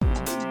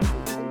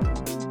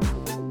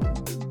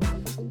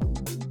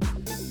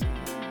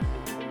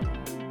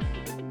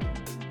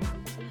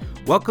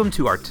Welcome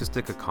to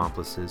Artistic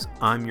Accomplices.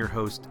 I'm your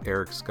host,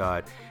 Eric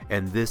Scott,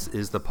 and this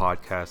is the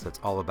podcast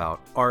that's all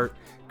about art,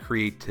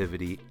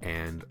 creativity,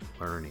 and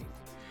learning.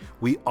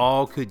 We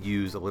all could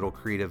use a little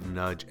creative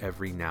nudge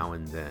every now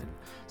and then,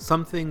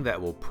 something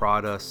that will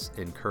prod us,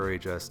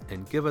 encourage us,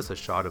 and give us a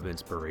shot of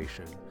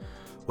inspiration.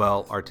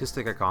 Well,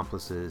 Artistic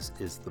Accomplices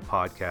is the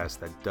podcast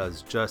that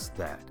does just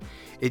that.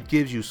 It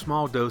gives you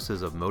small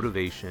doses of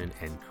motivation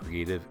and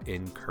creative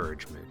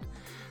encouragement.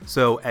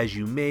 So as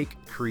you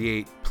make,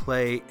 create,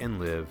 play, and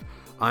live,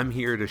 I'm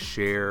here to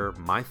share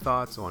my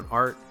thoughts on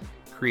art,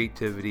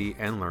 creativity,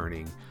 and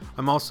learning.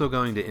 I'm also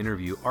going to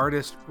interview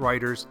artists,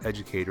 writers,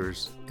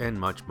 educators, and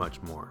much, much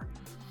more.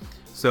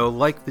 So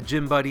like the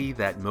gym buddy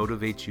that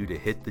motivates you to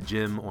hit the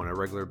gym on a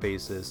regular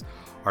basis,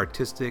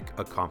 Artistic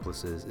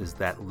Accomplices is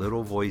that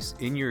little voice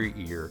in your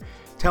ear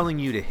telling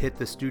you to hit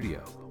the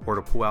studio, or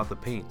to pull out the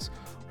paints,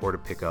 or to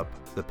pick up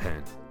the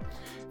pen.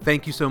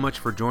 Thank you so much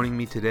for joining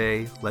me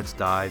today. Let's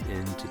dive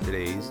into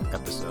today's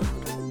episode.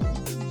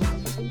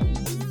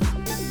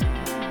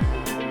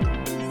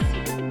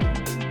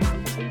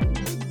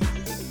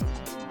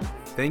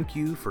 Thank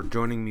you for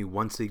joining me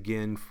once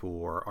again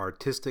for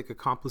Artistic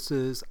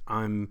Accomplices.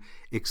 I'm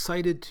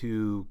excited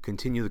to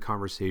continue the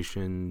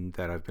conversation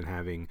that I've been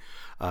having,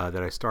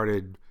 that I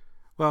started,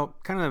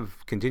 kind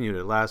of continued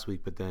it last week,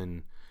 but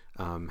then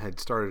had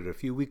started a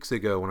few weeks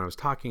ago when I was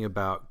talking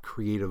about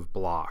creative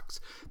blocks,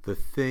 the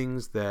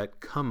things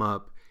that come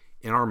up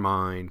in our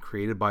mind,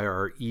 created by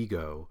our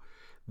ego,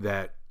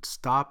 that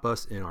stop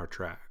us in our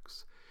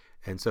tracks.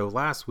 And so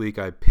last week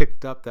I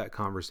picked up that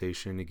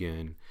conversation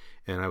again,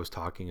 and I was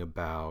talking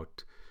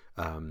about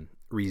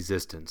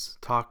resistance,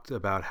 talked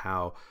about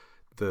how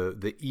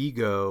the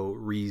ego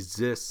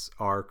resists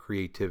our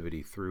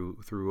creativity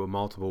through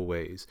multiple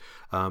ways.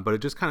 But it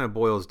just kind of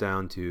boils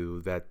down to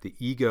that the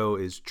ego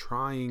is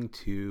trying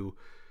to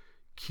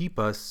keep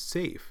us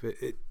safe.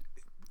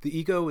 The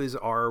ego is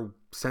our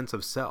sense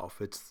of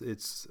self.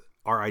 It's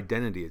our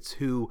identity. It's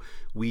who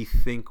we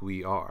think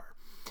we are.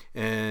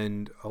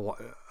 And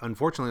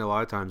unfortunately, a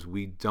lot of times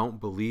we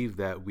don't believe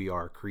that we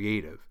are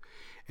creative.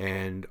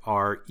 And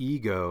our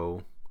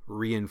ego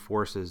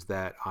reinforces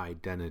that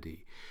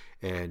identity.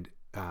 And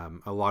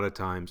a lot of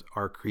times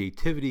our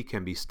creativity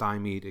can be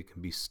stymied, it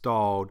can be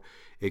stalled,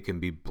 it can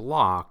be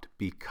blocked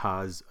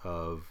because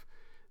of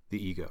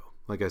the ego.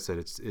 Like I said,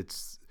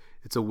 it's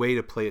a way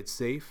to play it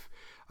safe,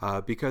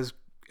 because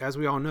as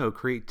we all know,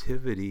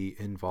 creativity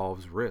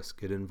involves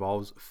risk. It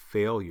involves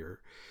failure.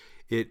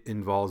 It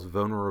involves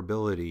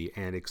vulnerability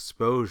and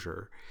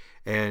exposure.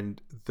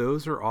 And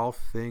those are all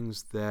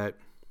things that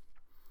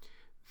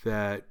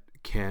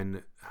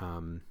can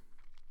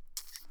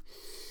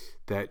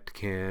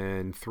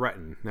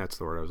threaten, that's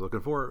the word I was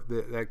looking for,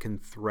 that can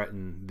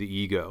threaten the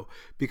ego,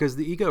 because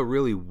the ego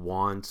really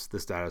wants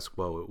the status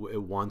quo.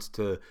 It wants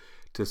to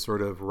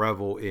sort of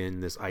revel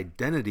in this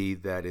identity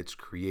that it's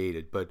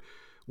created, but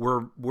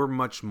we're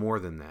much more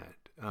than that.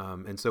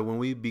 And so when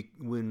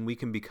we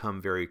can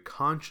become very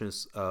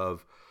conscious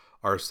of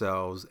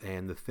ourselves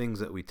and the things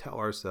that we tell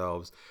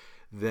ourselves,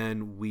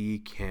 then we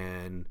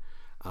can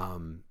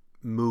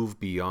move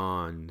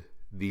beyond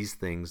these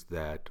things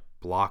that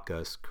block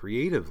us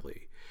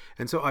creatively.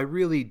 And so I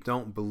really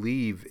don't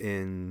believe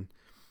in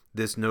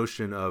this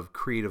notion of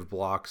creative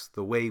blocks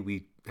the way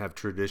we have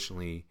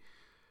traditionally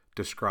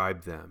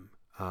described them.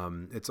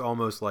 It's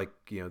almost like,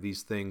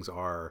 these things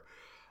are,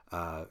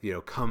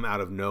 come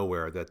out of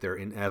nowhere, that they're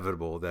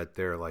inevitable, that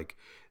they're like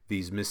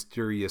these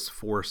mysterious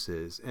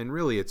forces. And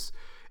really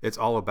it's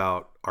all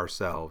about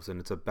ourselves, and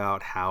it's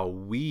about how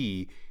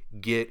we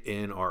get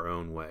in our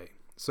own way.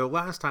 So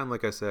last time,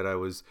 like I said, I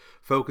was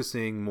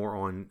focusing more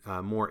on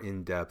more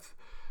in depth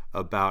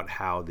about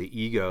how the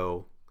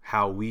ego,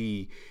 how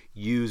we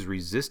use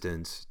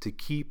resistance to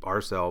keep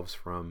ourselves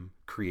from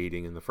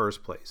creating in the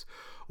first place.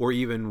 Or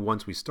even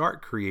once we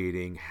start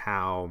creating,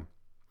 how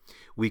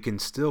we can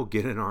still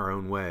get in our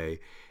own way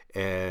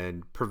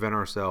and prevent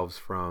ourselves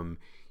from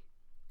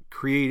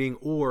creating,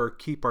 or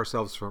keep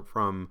ourselves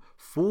from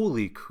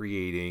fully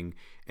creating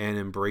and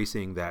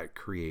embracing that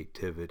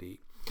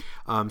creativity.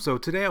 So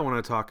today I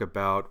want to talk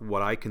about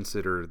what I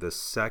consider the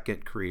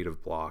second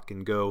creative block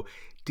and go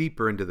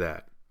deeper into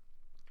that.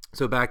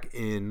 So back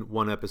in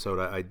one episode,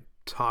 I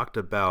talked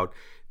about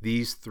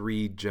these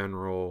three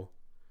general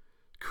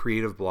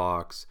creative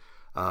blocks,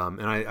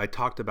 and I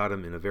talked about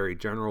them in a very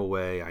general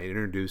way. I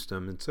introduced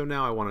them, and so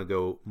now I want to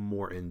go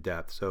more in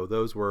depth. So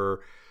those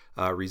were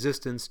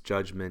resistance,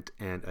 judgment,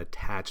 and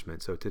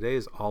attachment. So today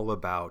is all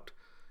about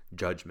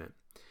judgment,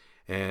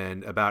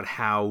 and about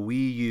how we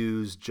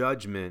use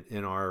judgment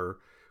in our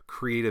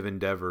creative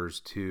endeavors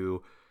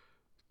to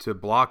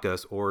block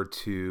us, or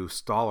to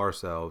stall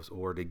ourselves,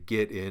 or to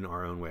get in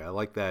our own way. I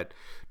like that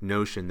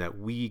notion that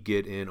we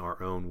get in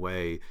our own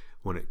way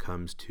when it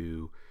comes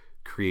to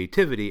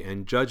creativity,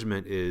 and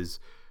judgment is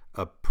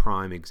a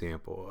prime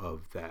example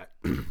of that.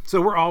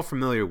 So we're all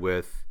familiar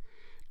with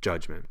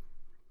judgment.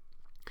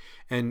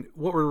 And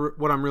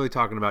what I'm really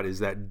talking about is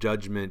that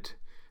judgment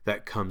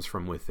that comes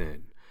from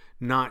within,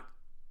 not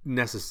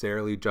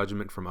necessarily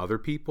judgment from other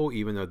people,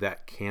 even though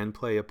that can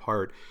play a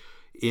part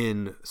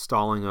in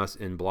stalling us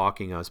and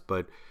blocking us.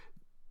 But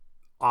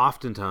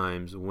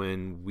oftentimes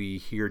when we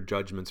hear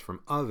judgments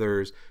from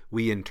others,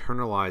 we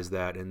internalize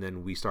that and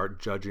then we start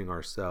judging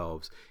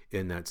ourselves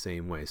in that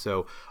same way.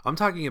 So I'm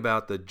talking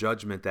about the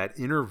judgment, that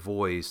inner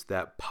voice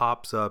that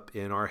pops up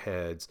in our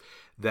heads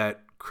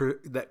that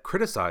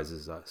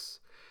criticizes us,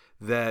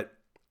 that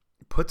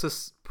puts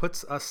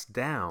us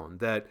down,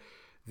 that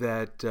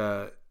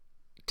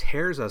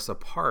tears us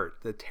apart,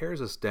 that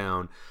tears us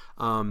down.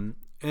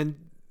 And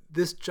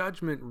this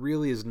judgment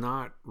really is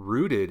not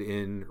rooted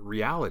in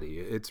reality.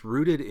 It's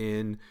rooted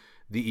in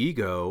the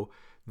ego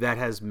that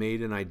has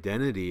made an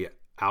identity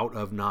out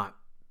of not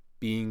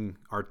being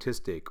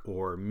artistic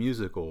or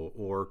musical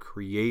or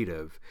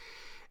creative.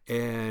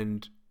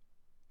 And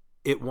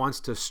it wants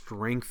to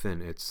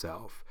strengthen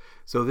itself.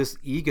 So this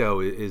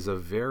ego is a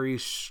very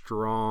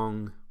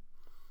strong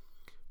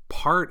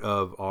part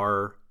of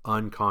our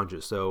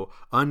unconscious. So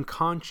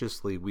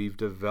unconsciously, we've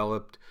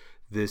developed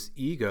this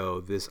ego,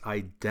 this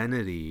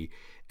identity,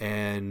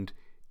 and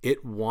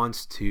it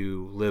wants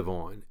to live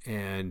on.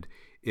 And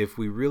if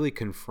we really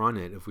confront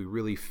it, if we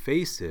really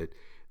face it,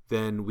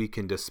 then we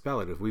can dispel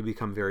it. If we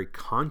become very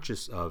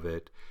conscious of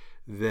it,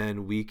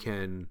 then we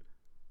can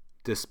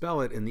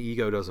dispel it. And the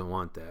ego doesn't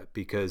want that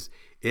because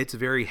it's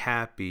very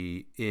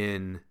happy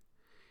in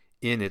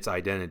its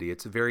identity.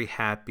 It's very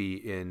happy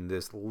in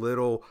this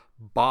little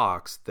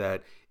box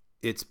that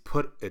it's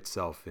put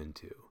itself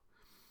into.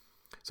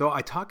 So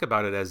I talk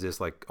about it as this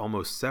like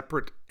almost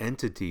separate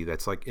entity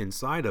that's like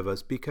inside of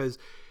us because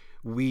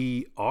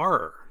we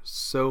are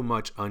so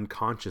much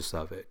unconscious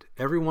of it.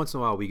 Every once in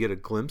a while we get a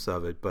glimpse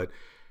of it, but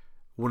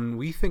when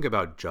we think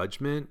about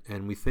judgment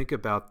and we think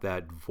about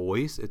that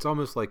voice, it's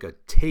almost like a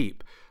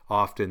tape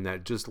often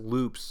that just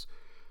loops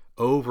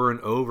over and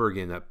over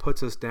again, that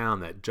puts us down,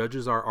 that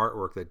judges our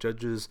artwork, that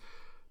judges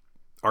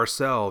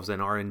ourselves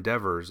and our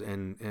endeavors.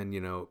 And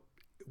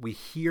we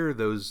hear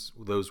those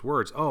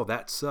words. Oh,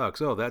 that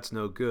sucks. Oh, that's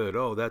no good.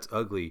 Oh, that's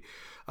ugly.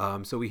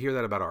 So we hear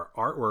that about our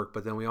artwork,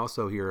 but then we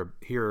also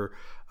hear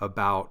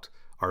about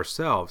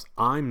ourselves.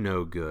 I'm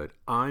no good.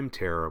 I'm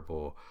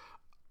terrible.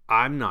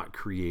 I'm not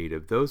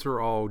creative. Those are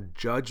all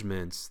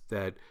judgments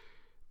that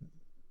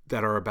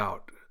are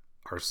about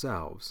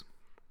ourselves.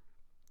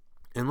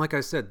 And like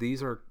I said,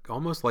 these are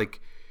almost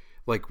like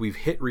we've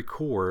hit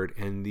record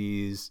and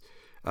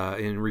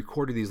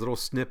recorded these little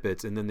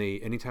snippets, and then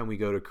anytime we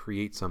go to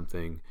create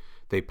something,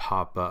 they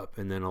pop up,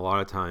 and then a lot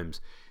of times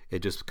it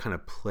just kind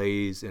of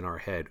plays in our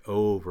head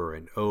over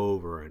and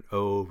over and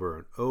over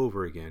and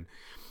over again.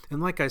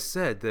 And like I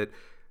said, that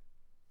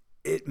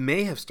it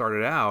may have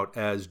started out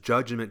as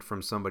judgment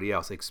from somebody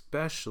else,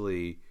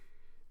 especially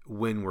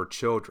when we're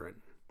children.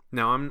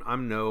 Now,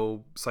 I'm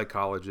no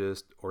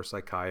psychologist or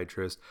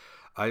psychiatrist.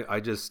 I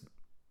just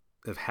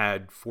have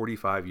had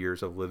 45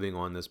 years of living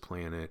on this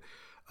planet,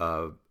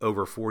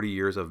 over 40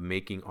 years of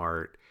making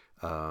art,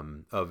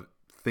 of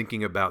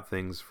thinking about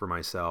things for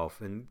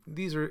myself. And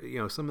these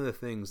are, some of the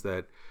things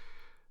that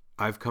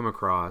I've come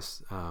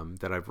across,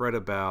 that I've read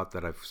about,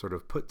 that I've sort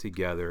of put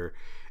together.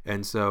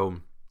 And so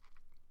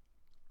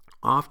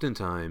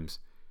oftentimes,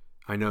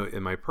 I know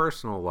in my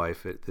personal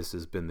life, this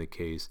has been the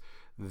case,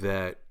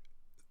 that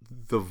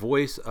the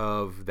voice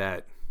of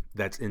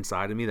that's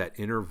inside of me, that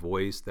inner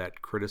voice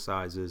that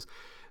criticizes,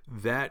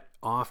 that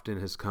often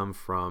has come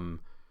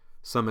from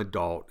some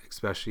adult,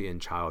 especially in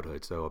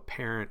childhood. So a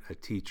parent, a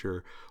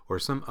teacher, or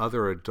some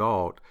other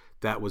adult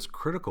that was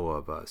critical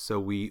of us.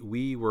 So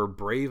we were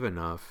brave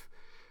enough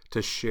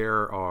to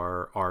share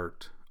our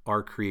art,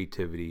 our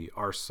creativity,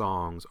 our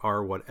songs,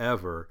 our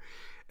whatever,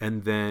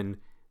 and then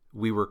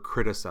we were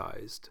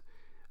criticized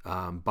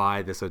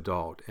by this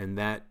adult, and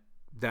that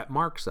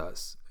marks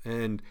us.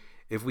 And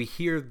if we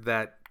hear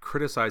that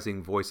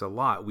criticizing voice a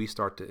lot, we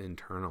start to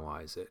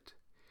internalize it.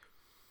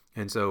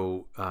 And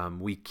so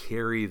we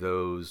carry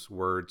those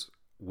words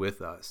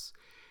with us.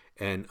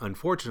 And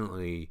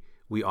unfortunately,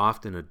 we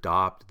often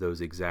adopt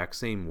those exact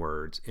same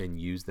words and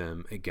use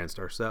them against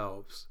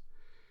ourselves.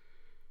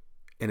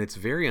 And it's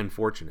very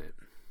unfortunate.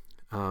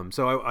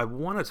 So I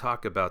want to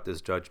talk about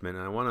this judgment,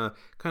 and I want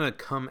to kind of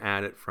come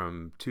at it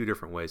from two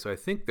different ways. So I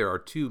think there are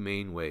two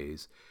main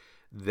ways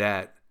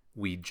that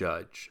we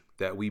judge,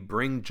 that we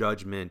bring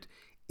judgment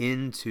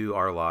into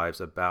our lives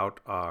about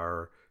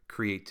our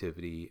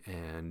creativity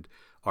and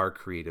our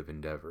creative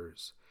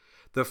endeavors.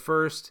 The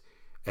first,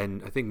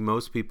 and I think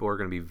most people are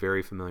going to be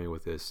very familiar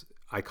with this,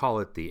 I call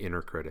it the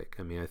inner critic.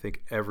 I mean, I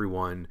think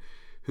everyone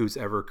who's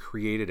ever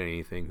created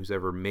anything, who's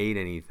ever made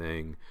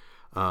anything,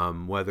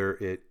 whether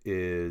it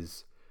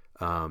is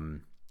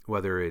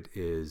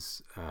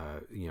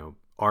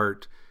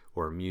art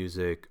or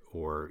music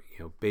or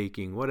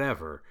baking,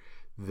 whatever,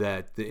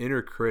 that the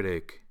inner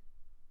critic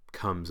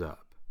comes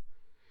up.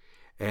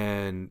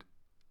 And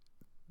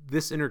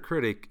this inner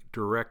critic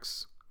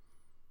directs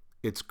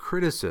its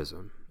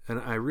criticism, and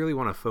I really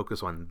want to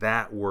focus on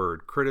that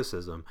word,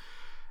 criticism,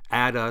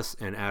 at us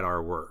and at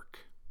our work.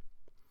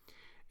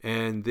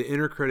 And the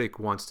inner critic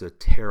wants to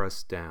tear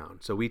us down.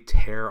 So we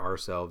tear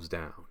ourselves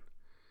down.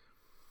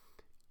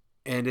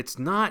 And it's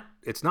not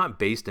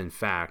based in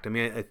fact. I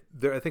mean, I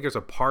think there's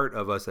a part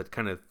of us that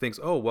kind of thinks,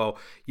 oh, well,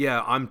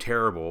 yeah, I'm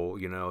terrible.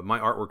 My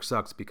artwork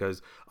sucks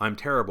because I'm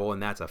terrible,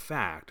 and that's a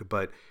fact.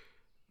 But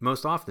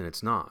most often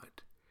it's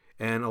not.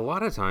 And a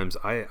lot of times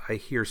I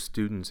hear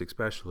students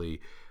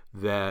especially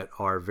that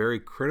are very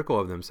critical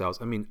of themselves.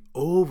 I mean,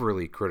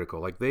 overly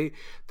critical. Like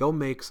they'll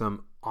make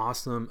some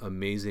awesome,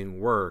 amazing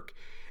work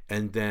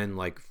and then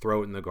like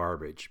throw it in the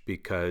garbage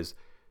because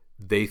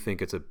they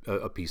think it's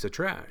a piece of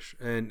trash,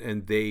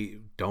 and they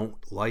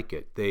don't like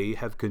it. They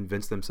have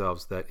convinced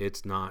themselves that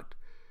it's not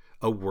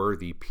a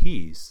worthy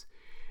piece.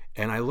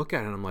 And I look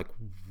at it and I'm like,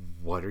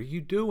 what are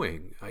you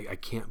doing? I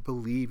can't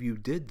believe you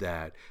did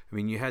that. I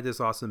mean, you had this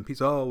awesome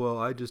piece. Oh, well,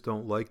 I just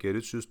don't like it.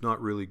 It's just not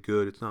really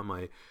good. It's not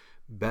my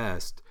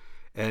best.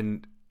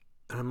 And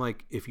I'm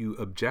like, if you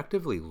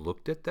objectively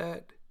looked at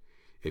that,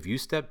 if you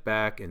stepped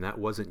back and that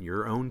wasn't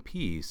your own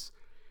piece,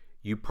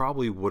 you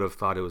probably would have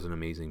thought it was an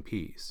amazing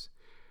piece.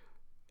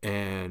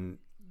 And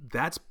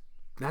that's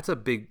a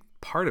big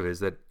part of it, is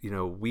that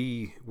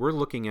we're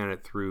looking at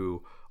it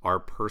through our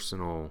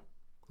personal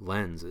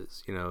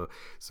lenses.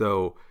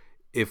 So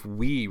if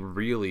we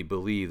really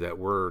believe that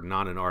we're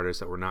not an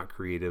artist, that we're not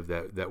creative,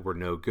 that we're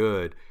no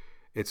good,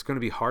 it's going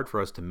to be hard for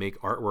us to make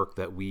artwork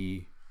that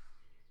we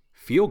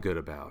feel good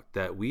about,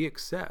 that we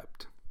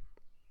accept.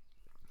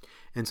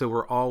 And so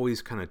we're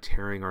always kind of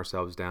tearing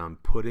ourselves down,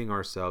 putting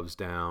ourselves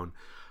down,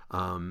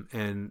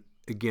 and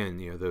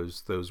again,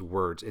 those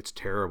words, it's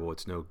terrible,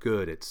 it's no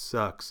good, it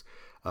sucks,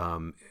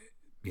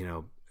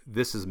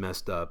 this is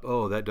messed up,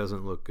 oh, that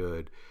doesn't look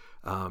good.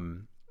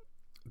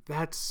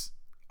 That's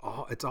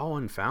all, it's all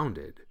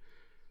unfounded.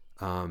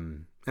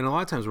 And a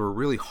lot of times we're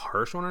really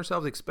harsh on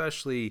ourselves,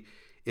 especially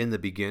in the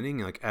beginning,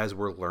 like as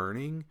we're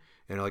learning,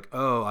 and like,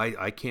 oh,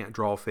 I can't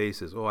draw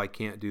faces, oh, I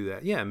can't do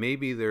that. Yeah,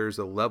 maybe there's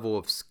a level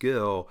of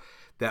skill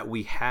that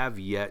we have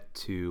yet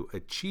to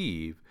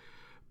achieve,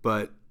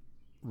 but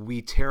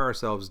we tear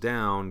ourselves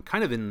down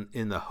kind of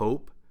in the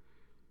hope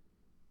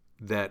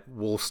that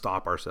we'll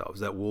stop ourselves,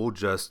 that we'll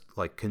just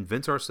like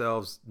convince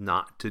ourselves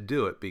not to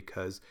do it,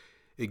 because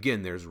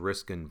again, there's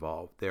risk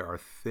involved. There are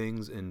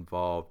things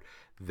involved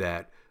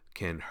that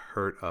can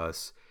hurt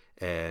us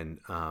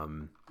and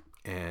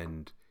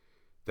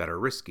that are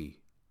risky,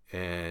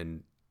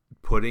 and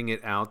putting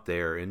it out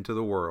there into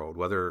the world,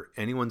 whether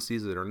anyone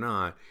sees it or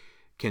not,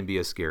 can be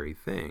a scary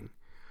thing.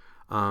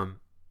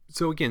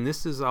 So again,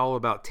 this is all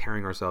about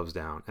tearing ourselves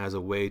down as a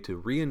way to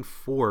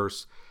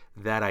reinforce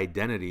that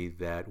identity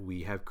that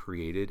we have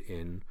created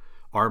in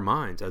our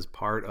minds as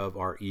part of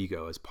our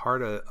ego, as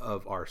part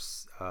of our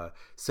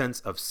sense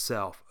of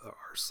self,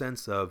 our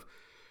sense of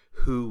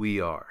who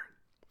we are.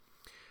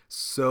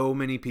 So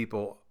many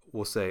people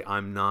will say,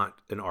 I'm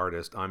not an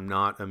artist, I'm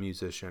not a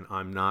musician,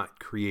 I'm not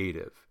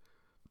creative.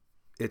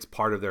 It's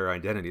part of their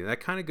identity. And that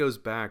kind of goes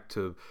back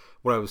to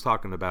what I was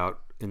talking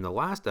about in the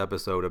last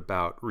episode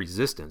about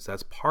resistance.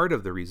 That's part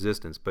of the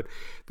resistance, but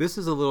this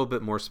is a little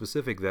bit more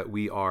specific, that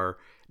we are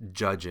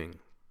judging.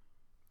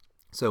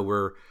 So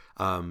we're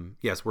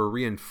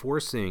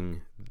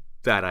reinforcing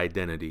that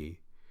identity,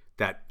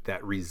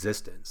 that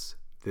resistance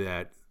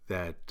that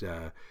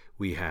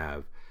we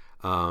have,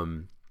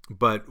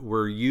 but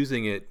we're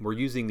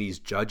using these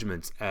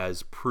judgments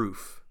as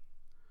proof.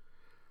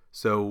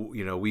 So,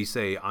 we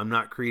say, I'm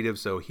not creative,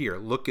 so here,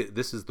 look at,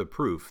 this is the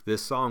proof.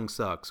 This song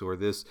sucks, or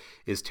this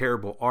is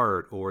terrible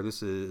art, or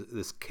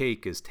this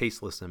cake is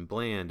tasteless and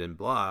bland and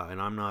blah,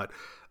 and I'm not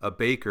a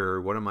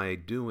baker, what am I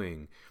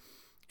doing?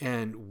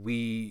 And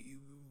we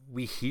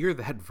hear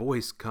that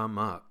voice come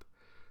up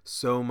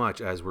so much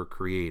as we're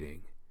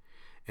creating.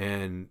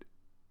 And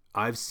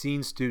I've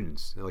seen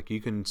students, like you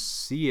can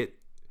see it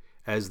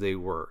as they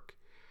work,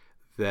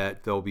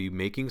 that they'll be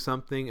making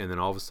something and then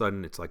all of a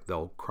sudden it's like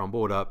they'll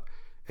crumble it up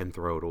and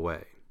throw it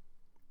away.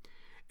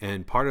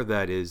 And part of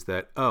that is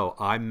that, oh,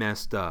 I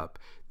messed up.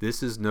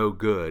 This is no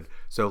good.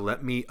 So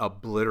let me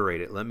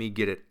obliterate it. Let me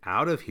get it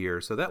out of here.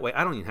 So that way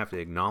I don't even have to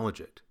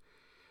acknowledge it.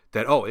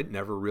 That, oh, it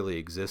never really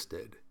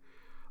existed.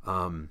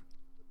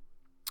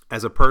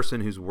 As a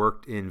person who's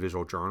worked in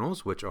visual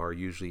journals, which are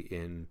usually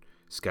in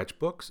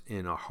sketchbooks,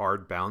 in a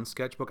hardbound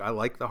sketchbook, I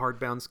like the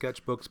hardbound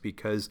sketchbooks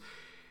because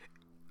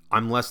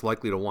I'm less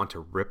likely to want to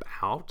rip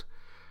out.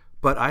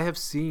 But I have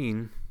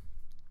seen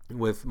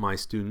with my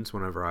students,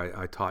 whenever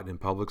I taught in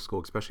public school,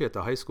 especially at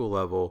the high school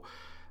level,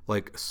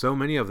 like so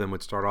many of them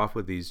would start off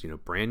with these,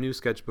 brand new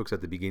sketchbooks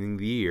at the beginning of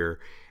the year.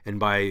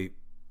 And by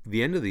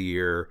the end of the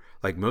year,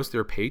 like most of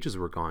their pages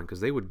were gone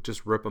because they would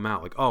just rip them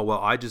out. Like, oh, well,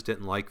 I just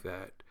didn't like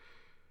that,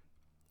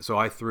 so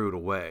I threw it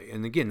away.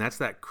 And again, that's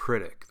that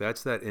critic.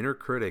 That's that inner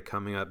critic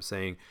coming up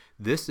saying,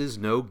 this is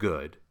no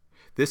good.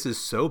 This is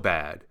so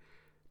bad.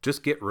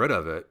 Just get rid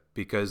of it,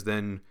 because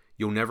then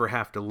you'll never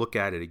have to look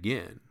at it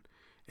again.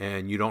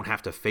 And you don't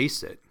have to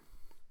face it.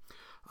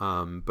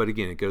 But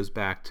again, it goes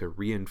back to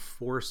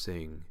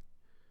reinforcing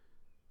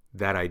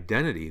that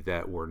identity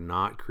that we're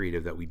not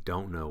creative, that we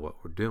don't know what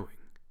we're doing.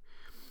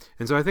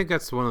 And so I think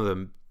that's one of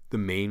the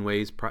main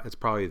ways, it's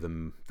probably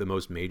the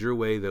most major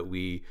way that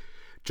we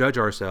judge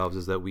ourselves,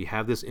 is that we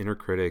have this inner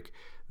critic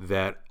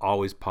that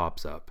always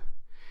pops up.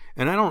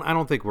 And I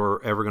don't think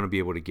we're ever going to be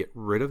able to get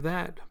rid of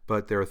that,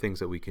 but there are things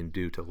that we can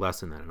do to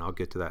lessen that, and I'll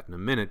get to that in a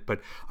minute. But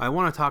I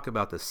want to talk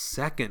about the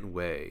second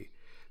way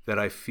that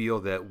I feel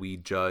that we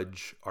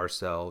judge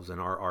ourselves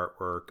and our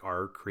artwork,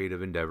 our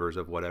creative endeavors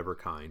of whatever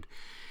kind.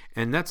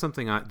 And that's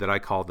something that I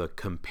call the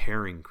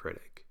comparing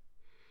critic.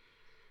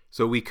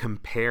 So we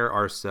compare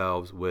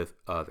ourselves with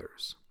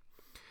others.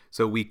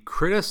 So we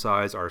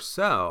criticize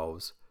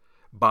ourselves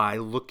by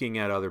looking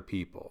at other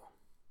people.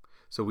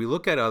 So we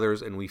look at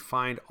others and we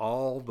find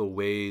all the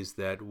ways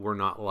that we're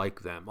not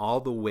like them,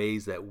 all the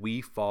ways that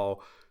we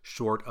fall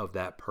short of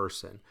that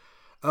person.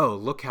 Oh,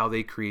 look how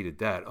they created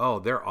that. Oh,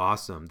 they're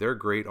awesome. They're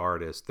great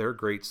artists. They're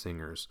great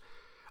singers.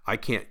 I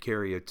can't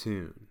carry a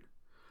tune.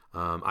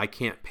 I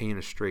can't paint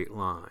a straight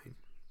line.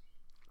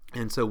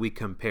 And so we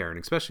compare, and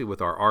especially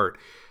with our art,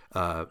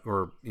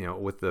 or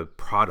with the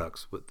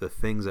products, with the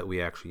things that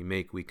we actually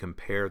make, we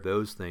compare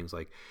those things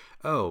like,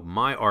 oh,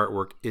 my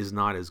artwork is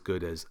not as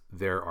good as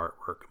their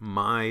artwork.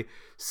 My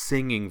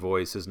singing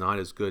voice is not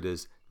as good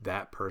as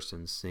that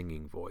person's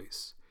singing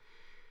voice.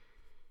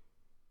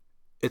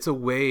 It's a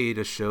way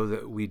to show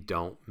that we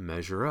don't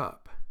measure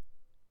up.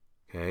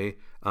 Okay.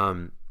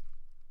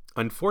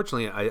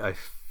 Unfortunately, I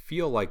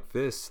feel like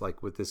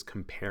with this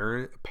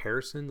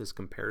comparison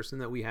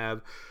that we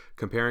have,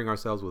 comparing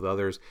ourselves with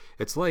others,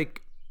 it's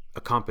like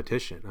a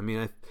competition. I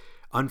mean,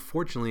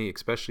 unfortunately,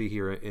 especially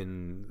here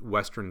in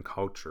Western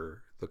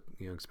culture,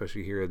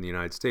 especially here in the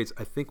United States,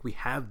 I think we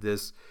have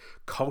this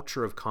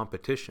culture of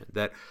competition,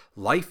 that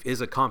life is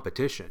a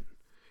competition.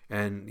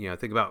 And,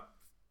 think about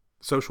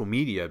social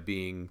media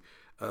being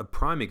a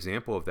prime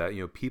example of that.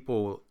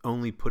 People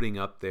only putting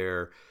up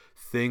their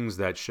things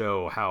that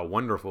show how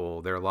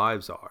wonderful their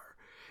lives are,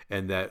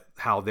 and that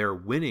how they're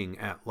winning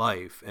at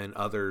life, and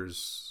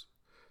others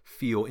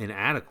feel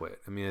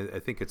inadequate. I mean, I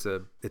think it's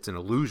an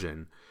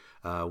illusion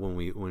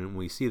when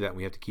we see that.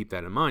 We have to keep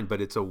that in mind.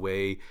 But it's a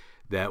way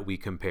that we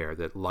compare,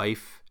 that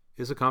life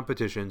is a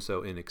competition.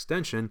 So in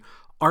extension,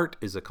 art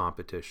is a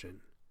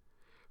competition.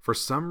 For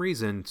some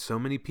reason, so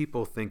many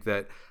people think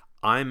that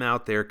I'm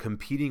out there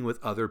competing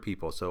with other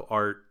people. So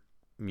art,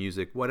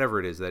 music, whatever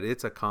it is, that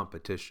it's a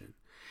competition.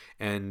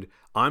 And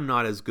I'm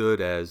not as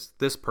good as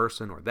this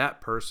person or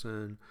that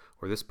person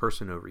or this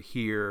person over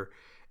here.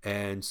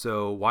 And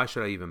so why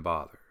should I even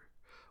bother?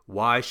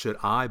 Why should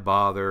I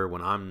bother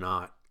when I'm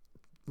not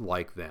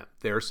like them?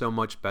 They're so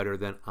much better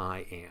than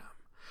I am.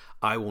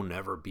 I will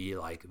never be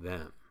like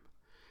them.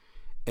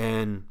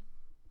 And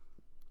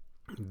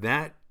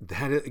that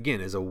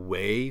again is a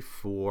way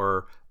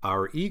for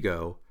our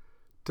ego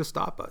to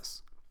stop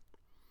us,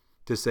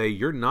 to say,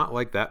 you're not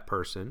like that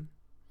person.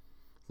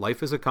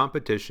 Life is a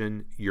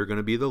competition. You're going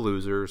to be the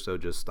loser, so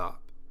just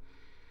stop.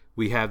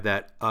 We have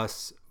that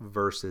us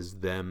versus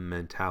them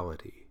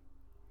mentality.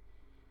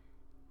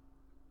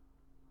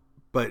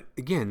 But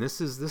again, this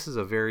is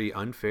a very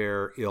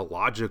unfair,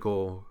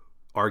 illogical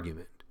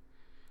argument.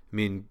 I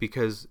mean,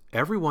 because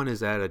everyone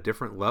is at a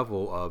different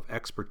level of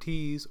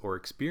expertise or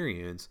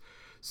experience.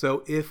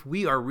 So if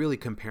we are really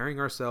comparing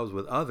ourselves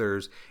with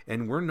others,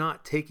 and we're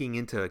not taking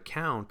into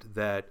account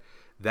that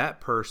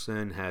that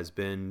person has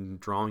been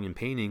drawing and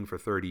painting for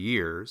 30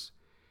 years,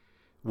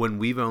 when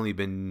we've only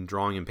been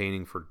drawing and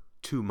painting for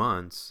 2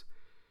 months,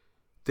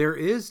 there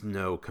is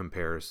no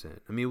comparison.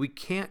 I mean, we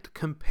can't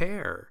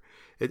compare.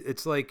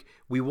 It's like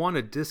we want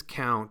to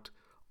discount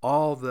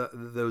all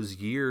those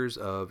years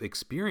of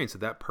experience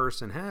that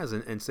person has,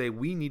 and say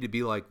we need to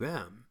be like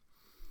them.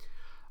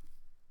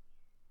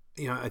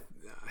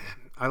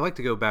 I like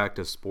to go back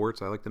to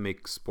sports. I like to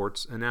make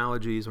sports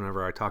analogies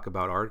whenever I talk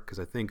about art, because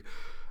I think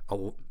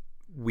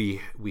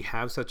we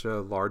have such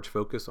a large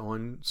focus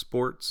on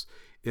sports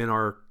in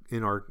our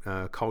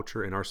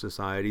culture, in our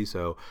society.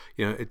 So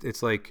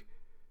it's like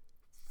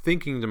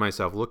thinking to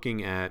myself,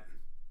 looking at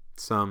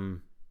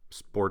some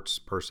sports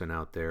person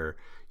out there,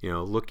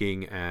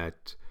 looking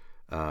at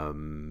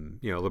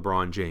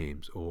LeBron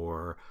James,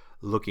 or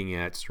looking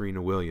at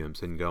Serena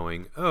Williams, and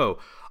going, oh,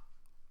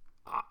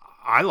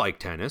 I like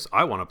tennis.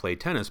 I want to play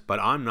tennis, but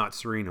I'm not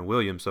Serena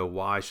Williams, so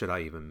why should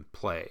I even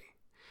play?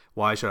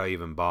 Why should I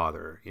even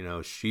bother?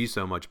 She's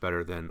so much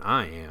better than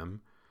I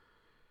am.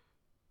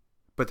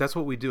 But that's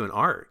what we do in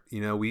art.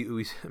 I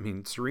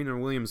mean, Serena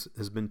Williams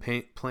has been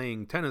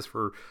playing tennis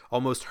for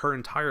almost her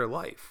entire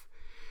life,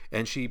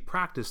 and she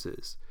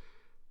practices.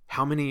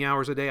 How many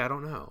hours a day? I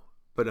don't know.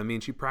 But I mean,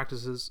 she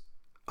practices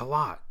a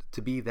lot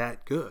to be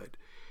that good.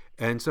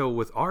 And so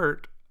with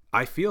art,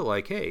 I feel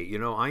like, hey,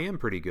 I am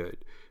pretty good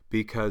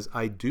because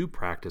I do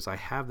practice. I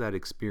have that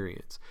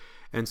experience.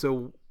 And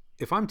so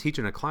if I'm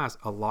teaching a class,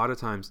 a lot of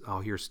times I'll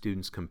hear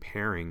students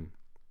comparing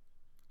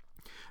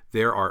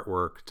their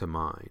artwork to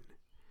mine.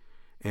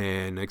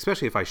 And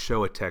especially if I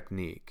show a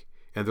technique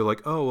and they're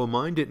like, oh, well,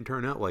 mine didn't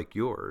turn out like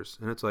yours.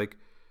 And it's like,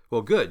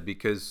 well, good,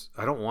 because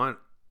I don't want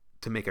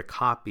to make a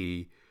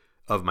copy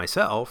of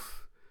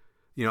myself.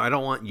 I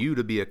don't want you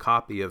to be a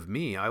copy of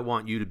me. I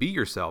want you to be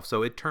yourself.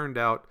 So it turned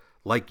out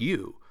like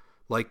you,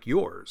 like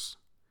yours.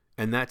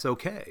 And that's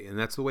okay. And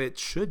that's the way it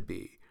should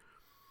be.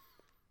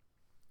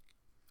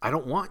 I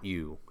don't want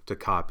you to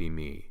copy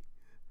me.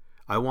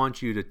 I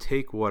want you to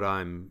take what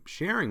I'm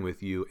sharing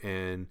with you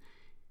and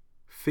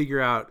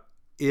figure out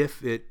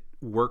if it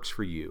works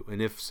for you.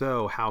 And if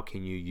so, how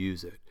can you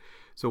use it?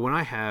 So when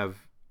I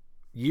have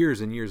years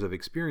and years of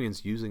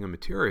experience using a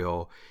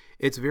material,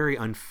 it's very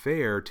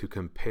unfair to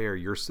compare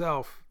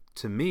yourself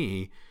to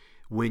me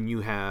when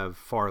you have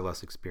far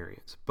less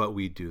experience. But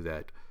we do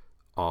that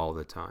all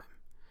the time.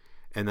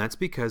 And that's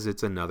because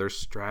it's another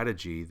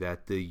strategy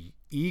that the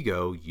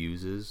ego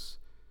uses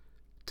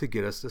to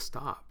get us to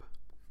stop,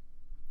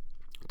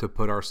 to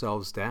put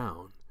ourselves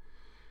down,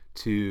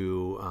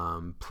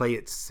 to play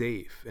it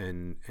safe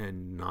and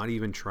not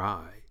even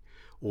try,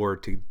 or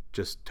to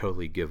just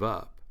totally give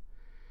up.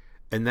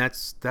 And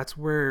that's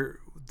where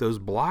those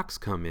blocks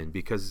come in,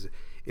 because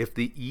if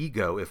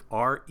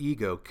our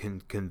ego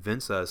can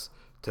convince us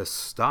to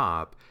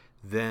stop,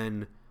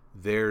 then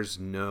there's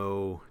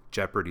no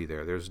jeopardy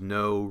there. There's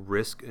no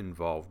risk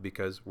involved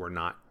because we're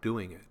not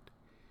doing it.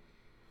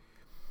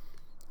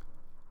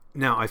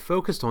 Now, I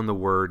focused on the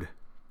word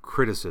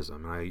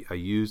criticism. I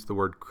use the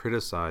word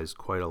criticize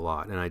quite a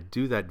lot, and I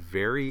do that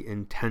very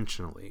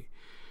intentionally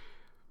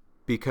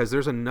because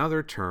there's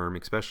another term,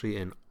 especially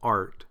in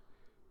art,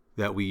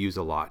 that we use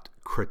a lot: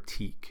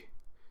 critique.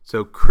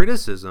 So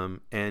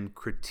criticism and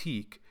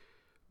critique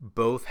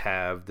both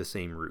have the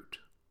same root,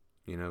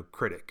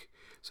 critic.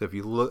 So if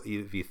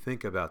you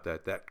think about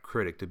that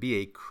critic, to be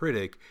a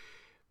critic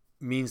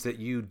means that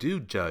you do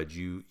judge,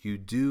 you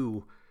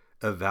do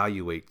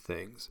evaluate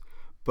things.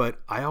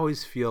 But I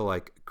always feel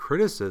like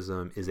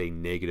criticism is a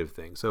negative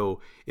thing.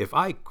 So if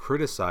I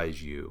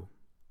criticize you,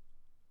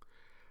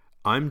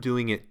 I'm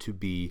doing it to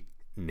be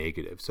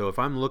negative. So if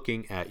I'm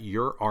looking at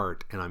your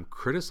art and I'm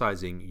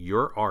criticizing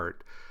your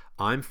art,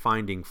 I'm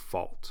finding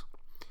fault.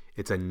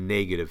 It's a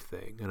negative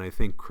thing. And I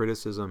think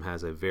criticism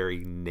has a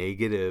very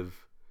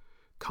negative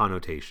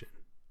connotation.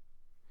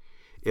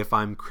 If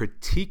I'm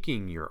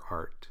critiquing your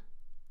art,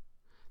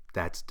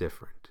 that's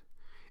different.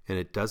 And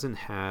it doesn't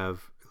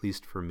have, at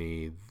least for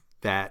me,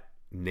 that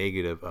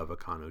negative of a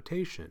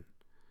connotation.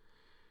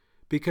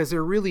 Because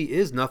there really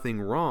is nothing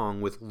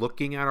wrong with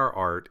looking at our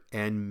art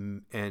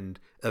and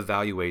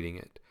evaluating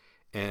it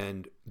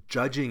and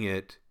judging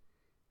it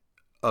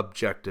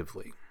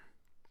objectively.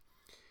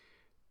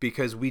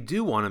 Because we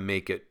do want to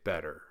make it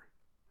better.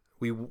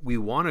 We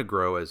want to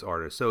grow as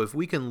artists. So if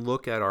we can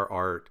look at our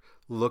art,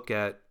 look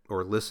at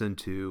or listen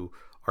to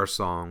our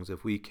songs,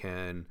 if we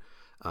can,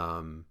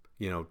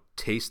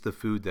 taste the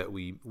food that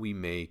we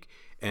make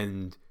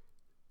and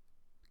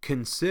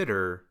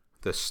consider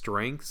the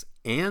strengths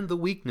and the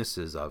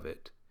weaknesses of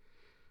it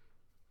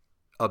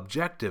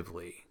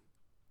objectively,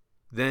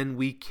 then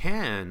we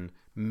can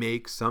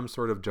make some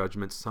sort of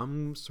judgment,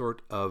 some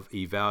sort of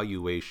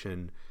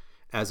evaluation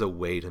as a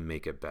way to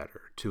make it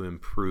better, to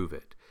improve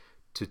it,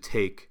 to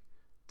take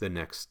the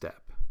next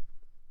step.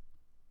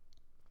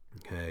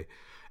 Okay?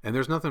 And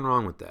there's nothing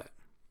wrong with that.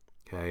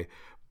 Okay?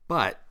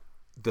 But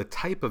the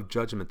type of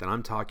judgment that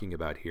I'm talking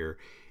about here,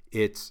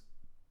 it's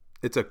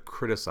a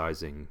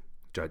criticizing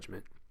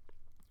judgment.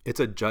 It's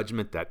a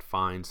judgment that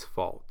finds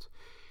fault.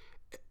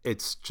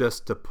 It's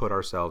just to put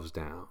ourselves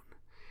down.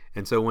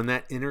 And so when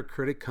that inner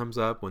critic comes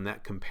up, when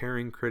that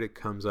comparing critic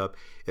comes up,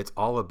 it's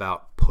all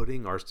about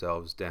putting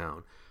ourselves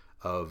down,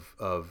 of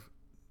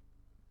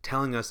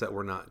telling us that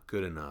we're not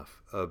good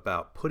enough,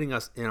 about putting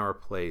us in our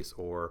place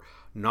or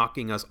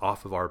knocking us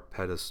off of our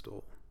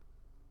pedestal.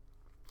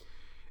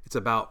 It's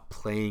about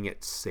playing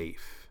it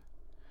safe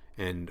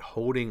and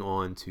holding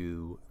on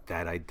to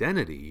that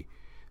identity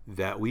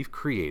that we've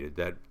created,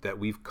 that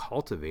we've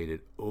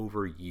cultivated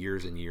over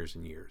years and years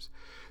and years.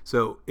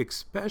 So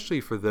especially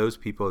for those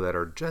people that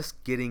are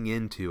just getting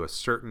into a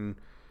certain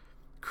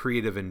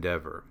creative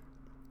endeavor,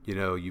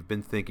 you've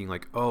been thinking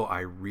like, oh, I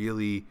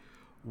really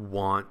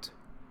want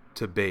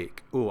to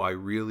bake. Oh, I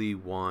really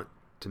want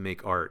to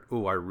make art.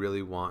 Oh, I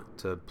really want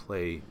to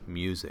play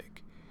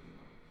music.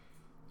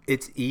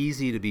 It's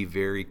easy to be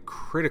very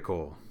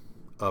critical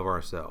of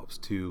ourselves,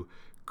 to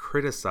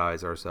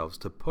criticize ourselves,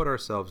 to put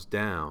ourselves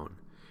down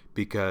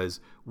because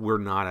we're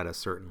not at a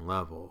certain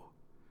level,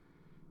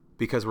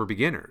 because we're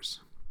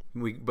beginners.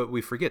 But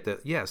we forget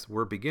that, yes,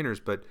 we're beginners,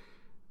 but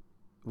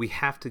we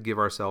have to give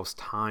ourselves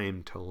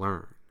time to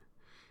learn.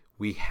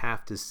 We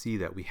have to see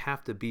that. We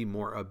have to be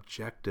more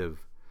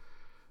objective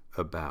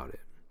about it.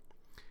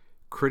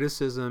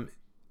 Criticism,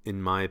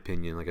 in my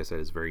opinion, like I said,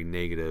 is very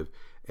negative.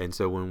 And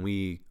so when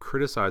we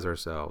criticize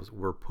ourselves,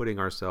 we're putting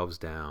ourselves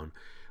down.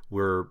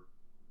 We're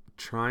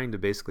trying to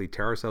basically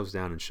tear ourselves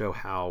down and show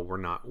how we're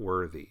not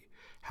worthy,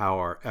 how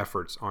our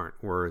efforts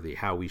aren't worthy,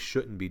 how we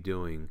shouldn't be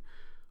doing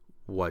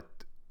what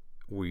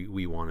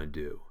we want to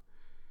do.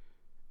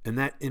 And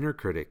that inner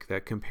critic,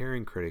 that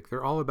comparing critic,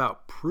 they're all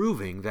about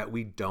proving that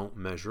we don't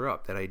measure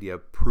up. That idea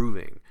of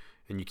proving.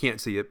 And you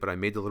can't see it, but I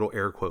made the little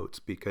air quotes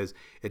because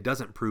it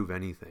doesn't prove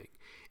anything.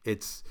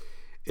 It's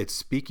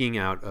speaking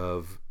out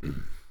of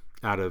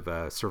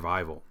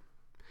survival.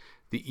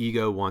 The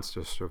ego wants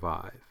to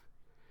survive.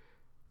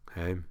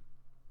 Okay?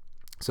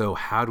 So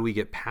how do we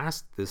get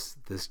past this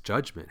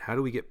judgment? How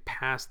do we get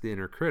past the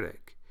inner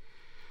critic?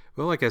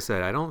 Well, like I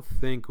said, I don't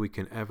think we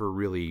can ever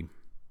really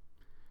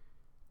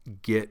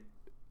get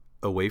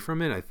away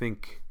from it. I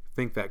think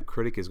that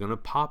critic is going to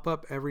pop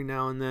up every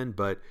now and then,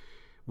 but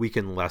we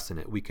can lessen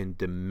it. We can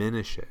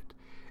diminish it.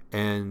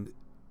 And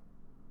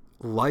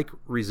like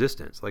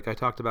resistance, like I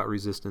talked about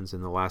resistance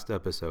in the last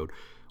episode,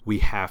 we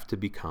have to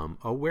become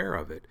aware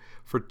of it.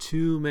 For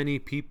too many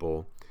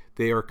people,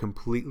 they are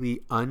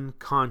completely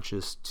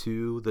unconscious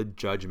to the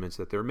judgments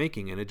that they're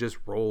making, and it just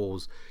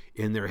rolls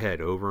in their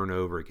head over and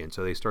over again.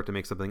 So they start to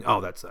make something, oh,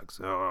 that sucks.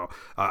 Oh,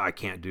 I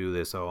can't do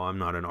this. Oh, I'm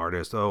not an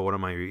artist. Oh, what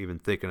am I even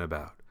thinking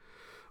about?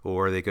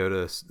 Or they go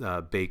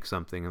to bake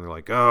something and they're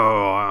like,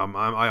 oh,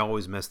 I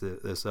always mess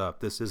this up.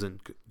 This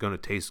isn't going to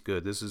taste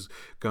good. This is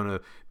going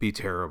to be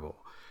terrible.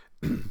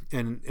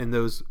 and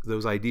those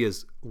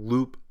ideas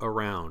loop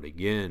around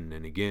again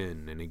and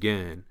again and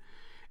again.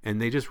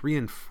 And they just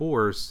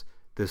reinforce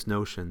this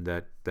notion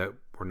that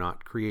we're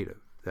not creative,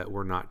 that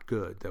we're not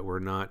good, that we're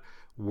not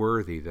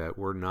worthy, that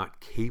we're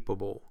not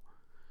capable.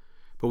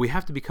 But we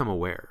have to become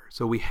aware.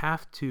 So we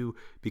have to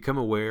become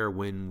aware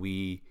when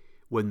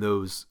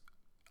those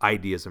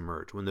ideas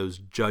emerge, when those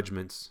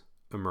judgments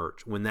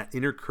emerge, when that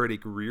inner critic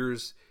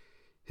rears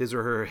his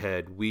or her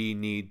head. We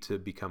need to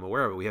become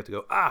aware of it. We have to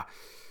go,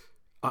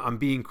 I'm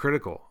being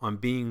critical, I'm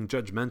being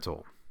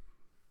judgmental.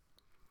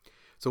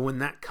 So when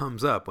that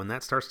comes up, when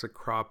that starts to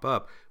crop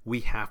up, we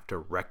have to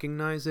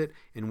recognize it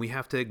and we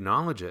have to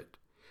acknowledge it.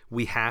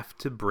 We have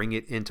to bring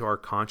it into our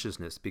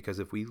consciousness, because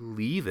if we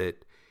leave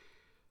it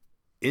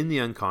in the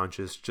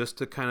unconscious just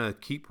to kind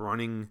of keep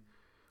running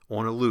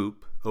on a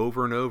loop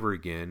over and over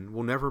again,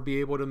 we'll never be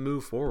able to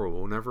move forward.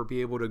 We'll never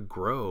be able to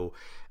grow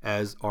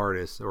as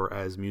artists or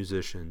as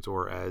musicians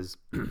or as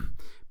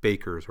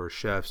bakers or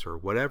chefs or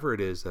whatever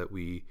it is that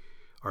we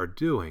are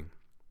doing.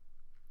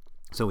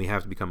 So we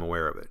have to become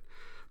aware of it.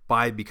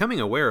 By becoming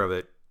aware of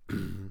it,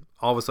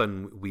 all of a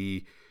sudden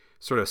we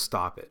sort of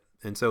stop it.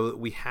 And so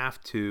we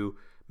have to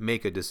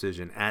make a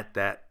decision at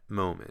that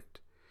moment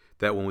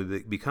that when we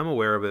become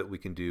aware of it, we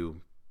can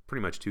do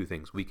pretty much two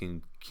things. We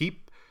can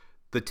keep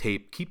the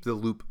tape, keep the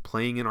loop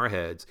playing in our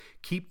heads,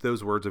 keep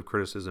those words of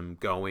criticism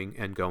going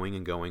and going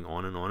and going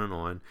on and on and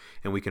on,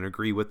 and we can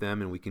agree with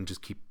them, and we can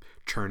just keep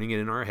churning it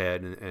in our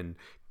head and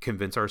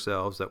convince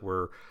ourselves that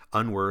we're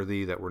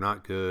unworthy, that we're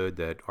not good,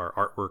 that our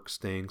artwork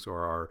stinks,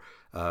 or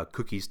our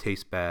cookies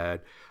taste bad,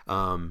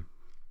 and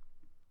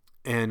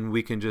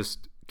we can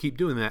just keep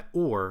doing that,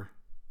 or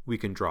we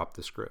can drop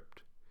the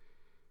script.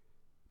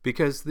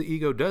 Because the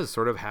ego does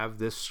sort of have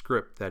this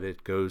script that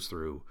it goes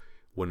through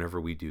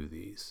whenever we do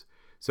these.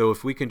 So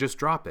if we can just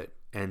drop it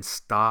and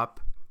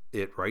stop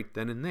it right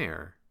then and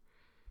there,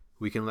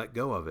 we can let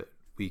go of it.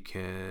 We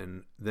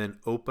can then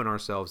open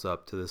ourselves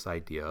up to this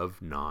idea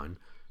of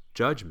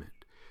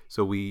non-judgment.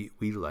 So we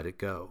let it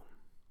go.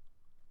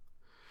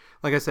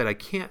 Like I said,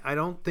 I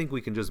don't think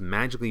we can just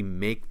magically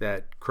make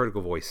that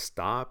critical voice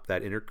stop,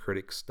 that inner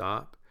critic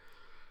stop,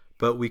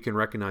 but we can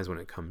recognize when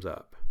it comes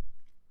up.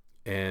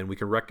 And we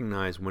can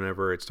recognize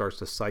whenever it starts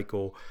to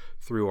cycle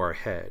through our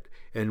head.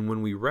 And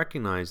when we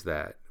recognize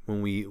that,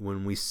 when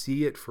we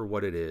see it for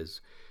what it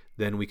is,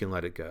 then we can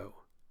let it go.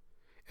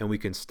 And we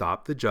can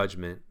stop the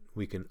judgment.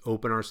 We can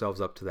open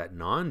ourselves up to that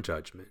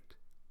non-judgment.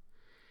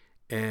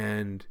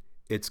 And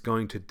it's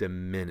going to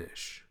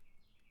diminish.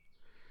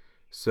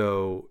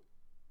 So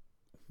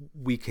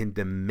we can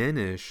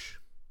diminish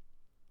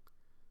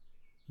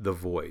the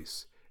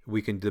voice.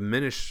 We can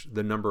diminish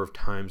the number of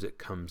times it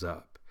comes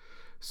up.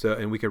 So,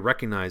 and we can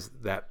recognize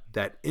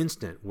that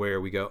instant where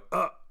we go,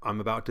 oh,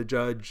 I'm about to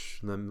judge,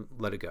 and then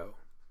let it go.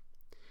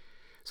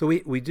 So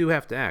we do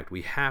have to act.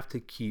 We have to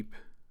keep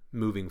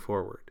moving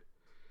forward.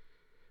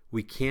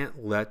 We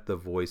can't let the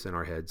voice in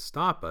our head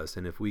stop us.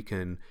 And if we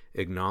can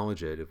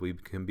acknowledge it, if we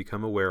can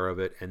become aware of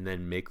it and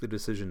then make the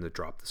decision to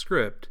drop the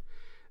script,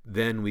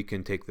 then we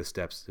can take the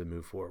steps to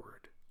move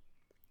forward.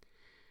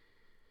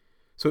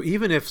 So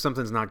even if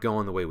something's not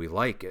going the way we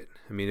like it,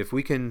 I mean, if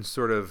we can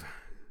sort of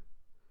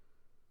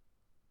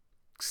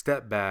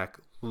step back,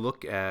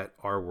 look at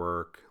our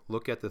work,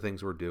 look at the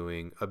things we're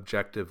doing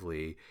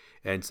objectively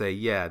and say,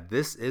 yeah,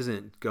 this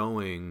isn't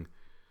going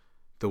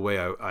the way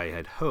I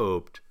had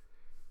hoped,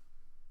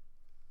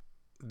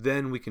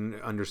 then we can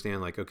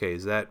understand, like, okay,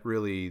 is that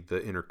really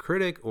the inner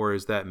critic, or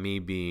is that me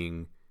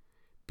being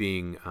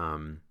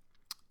an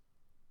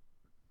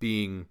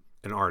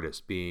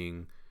artist,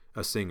 being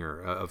a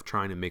singer, of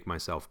trying to make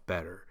myself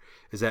better?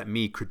 Is that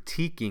me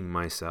critiquing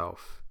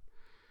myself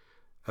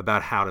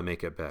about how to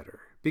make it better?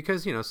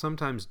 Because,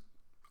 sometimes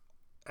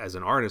as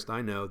an artist,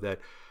 I know that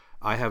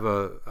I have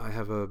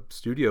a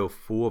studio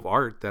full of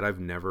art that I've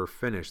never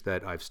finished,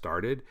 that I've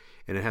started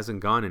and it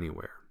hasn't gone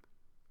anywhere.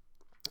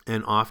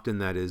 And often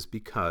that is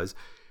because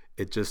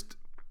it's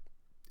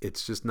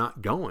just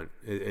not going.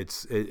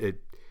 It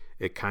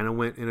kind of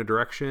went in a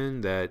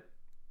direction that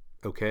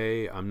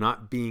okay? I'm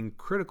not being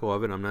critical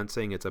of it. I'm not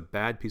saying it's a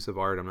bad piece of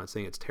art. I'm not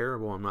saying it's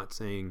terrible. I'm not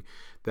saying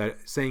it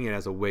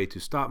as a way to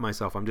stop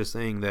myself. I'm just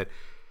saying that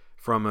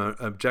from an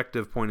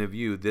objective point of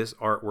view, this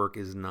artwork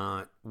is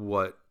not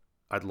what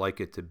I'd like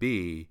it to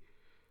be.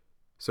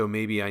 So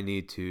maybe I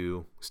need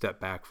to step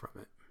back from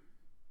it.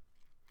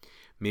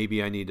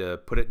 Maybe I need to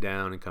put it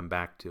down and come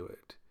back to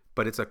it.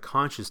 But it's a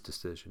conscious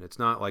decision. It's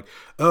not like,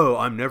 oh,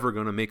 I'm never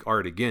going to make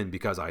art again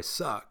because I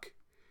suck.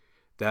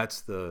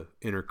 That's the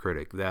inner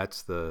critic.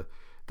 That's the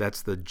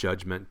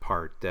judgment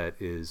part that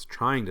is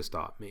trying to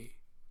stop me.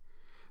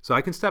 So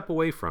I can step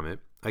away from it.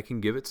 I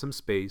can give it some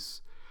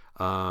space.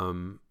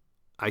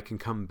 I can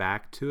come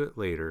back to it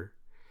later,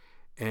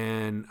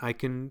 and I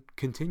can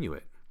continue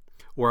it.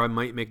 Or I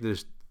might make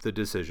the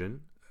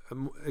decision,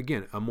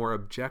 again, a more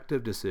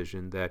objective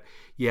decision that,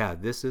 yeah,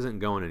 this isn't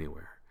going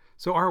anywhere.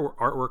 So our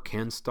artwork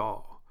can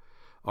stall.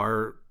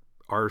 Our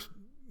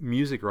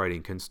music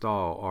writing can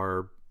stall.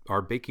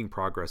 Our baking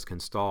progress can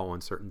stall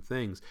on certain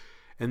things.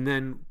 And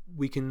then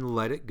we can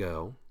let it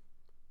go,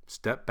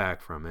 step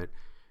back from it,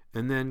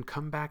 and then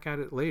come back at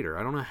it later.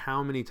 I don't know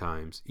how many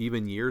times,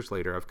 even years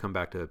later, I've come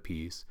back to a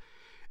piece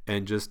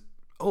and just,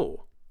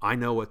 oh, I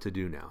know what to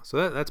do now.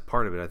 So that's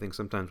part of it. I think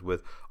sometimes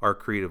with our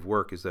creative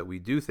work is that we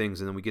do things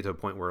and then we get to a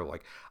point where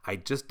like, I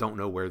just don't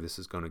know where this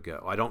is going to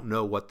go. I don't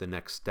know what the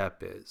next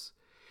step is.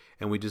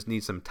 And we just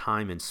need some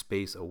time and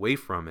space away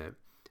from it.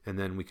 And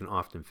then we can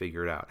often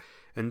figure it out.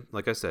 And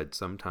like I said,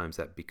 sometimes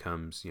that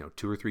becomes,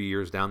 2 or 3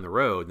 years down the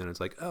road. Then it's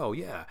like, oh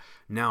yeah,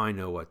 now I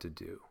know what to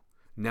do.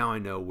 Now I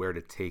know where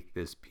to take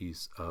this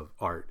piece of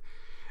art.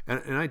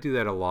 And I do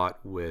that a lot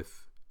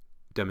with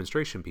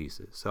demonstration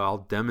pieces. So I'll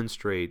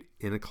demonstrate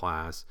in a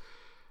class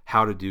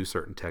how to do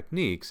certain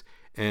techniques.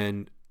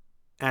 And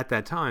at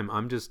that time,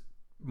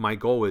 my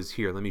goal is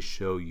here, let me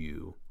show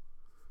you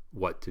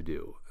what to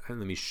do. And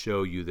let me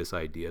show you this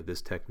idea,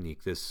 this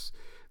technique, this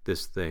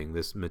thing,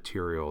 this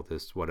material,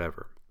 this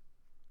whatever.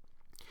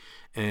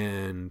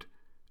 And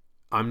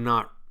I'm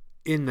not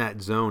in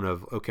that zone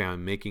of, okay,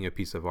 I'm making a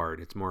piece of art.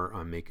 It's more,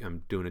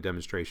 I'm doing a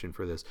demonstration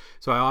for this.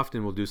 So I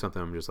often will do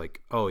something, I'm just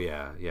like, oh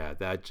yeah,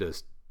 that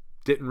just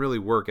didn't really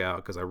work out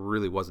because I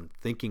really wasn't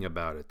thinking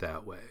about it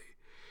that way.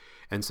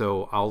 And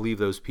so I'll leave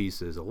those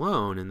pieces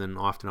alone, and then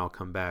often I'll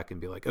come back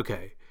and be like,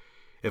 okay,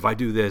 if I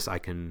do this, I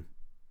can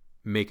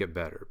make it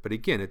better. But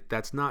again,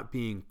 that's not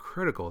being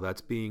critical.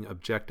 That's being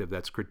objective.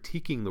 That's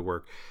critiquing the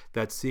work.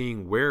 That's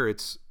seeing where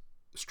it's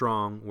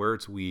strong, where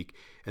it's weak,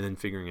 and then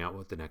figuring out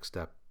what the next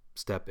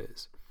step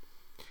is.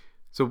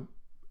 So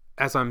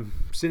as I'm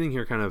sitting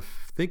here kind of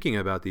thinking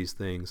about these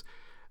things,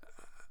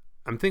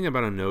 I'm thinking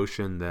about a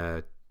notion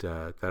that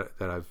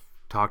I've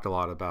talked a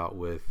lot about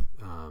with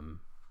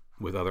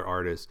other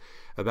artists,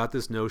 about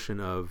this notion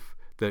of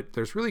that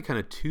there's really kind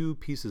of two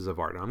pieces of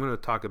art. And I'm going to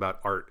talk about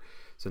art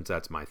since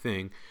that's my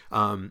thing,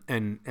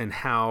 and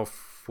how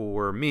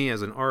for me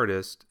as an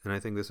artist, and I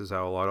think this is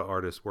how a lot of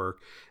artists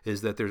work,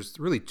 is that there's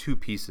really two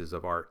pieces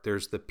of art.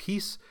 There's the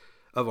piece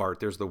of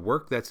art, there's the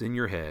work that's in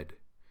your head,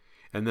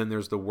 and then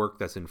there's the work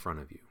that's in front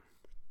of you.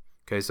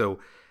 Okay, so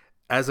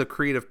as a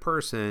creative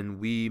person,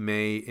 we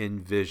may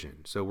envision.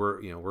 So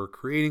we're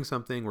creating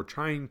something, we're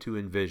trying to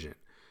envision.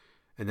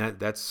 And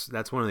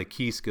that's one of the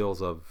key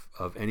skills of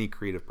any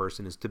creative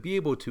person, is to be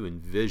able to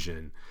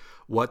envision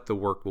what the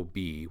work will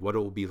be, what it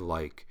will be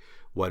like,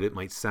 what it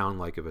might sound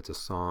like if it's a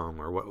song,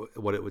 or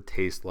what it would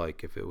taste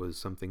like if it was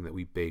something that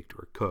we baked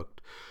or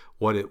cooked,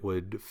 what it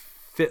would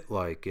fit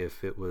like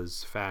if it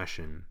was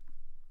fashion.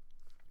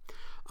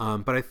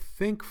 But I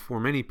think for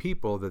many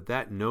people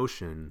that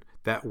notion,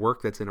 that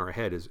work that's in our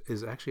head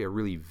is actually a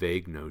really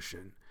vague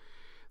notion.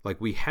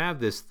 Like we have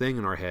this thing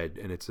in our head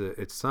and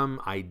it's some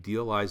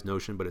idealized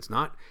notion, but it's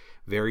not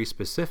very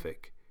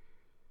specific.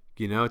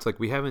 It's like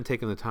we haven't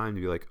taken the time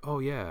to be like, oh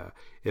yeah,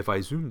 if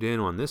I zoomed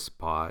in on this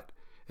spot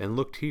and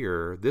looked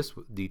here, this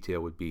detail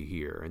would be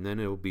here, and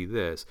then it will be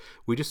this.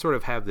 We just sort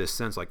of have this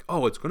sense like,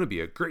 oh, it's going to be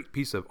a great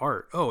piece of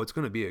art. Oh, it's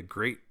going to be a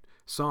great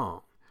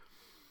song.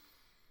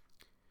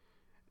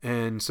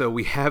 And so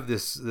we have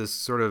this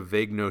sort of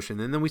vague notion,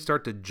 and then we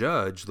start to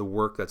judge the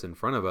work that's in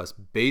front of us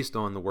based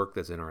on the work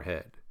that's in our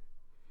head.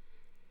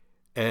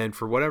 And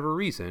for whatever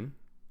reason,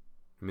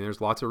 I mean, there's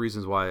lots of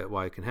reasons why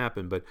it can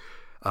happen, but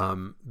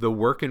the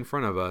work in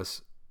front of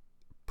us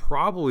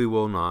probably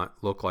will not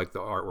look like the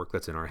artwork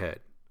that's in our head.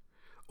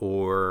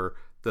 Or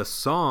the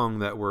song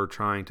that we're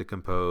trying to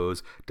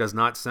compose does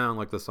not sound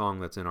like the song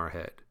that's in our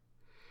head.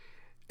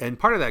 And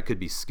part of that could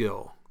be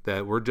skill,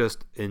 that we're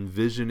just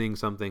envisioning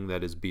something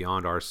that is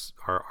beyond our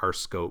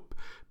scope,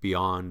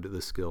 beyond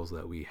the skills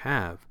that we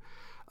have.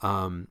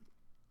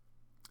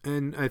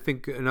 And I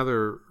think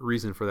another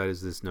reason for that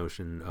is this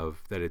notion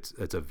of that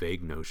it's a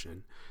vague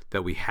notion,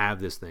 that we have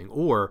this thing.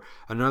 Or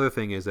another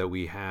thing is that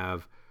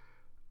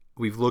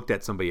we've looked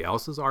at somebody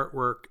else's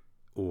artwork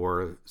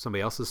or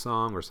somebody else's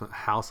song or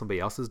how somebody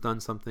else has done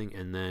something,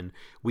 and then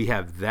we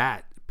have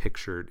that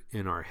pictured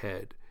in our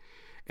head.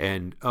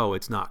 And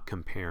it's not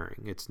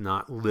comparing, it's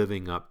not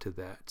living up to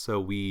that. So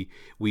we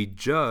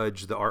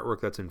judge the artwork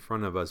that's in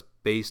front of us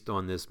based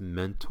on this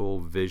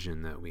mental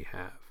vision that we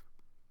have.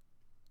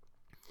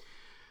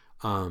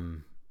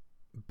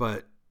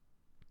 But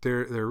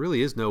there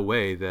really is no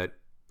way that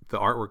the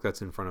artwork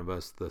that's in front of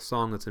us, the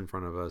song that's in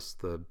front of us,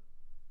 the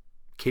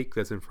cake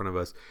that's in front of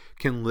us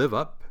can live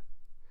up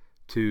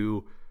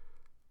to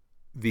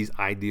these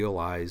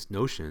idealized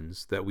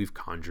notions that we've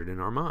conjured in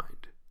our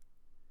mind.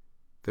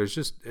 There's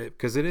just,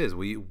 because it is,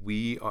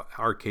 we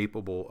are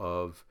capable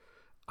of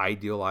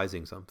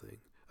idealizing something,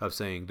 of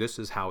saying this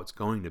is how it's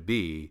going to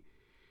be.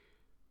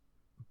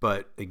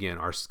 But again,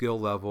 our skill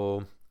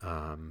level,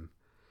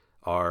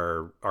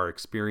 our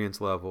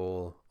experience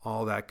level,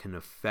 all that can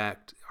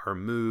affect our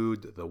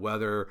mood, the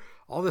weather,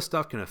 all this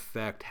stuff can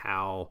affect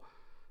how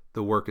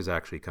the work is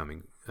actually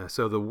coming.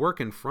 So the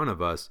work in front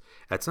of us,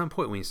 at some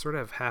point we sort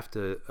of have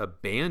to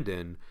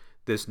abandon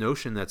this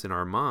notion that's in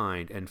our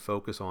mind and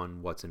focus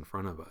on what's in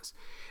front of us.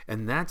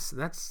 And that's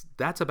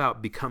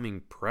about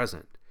becoming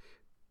present.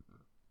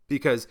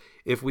 Because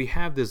if we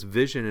have this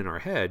vision in our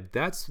head,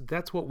 that's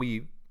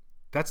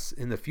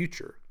in the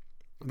future.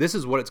 This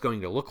is what it's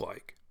going to look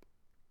like.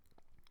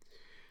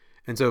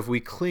 And so if we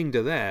cling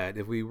to that,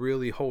 if we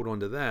really hold on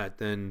to that,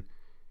 then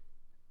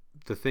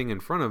the thing in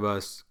front of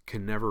us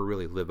can never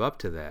really live up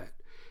to that,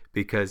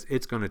 because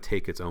it's going to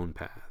take its own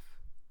path.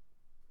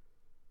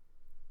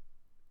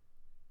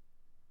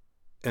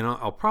 And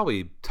I'll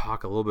probably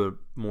talk a little bit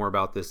more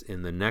about this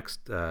in the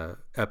next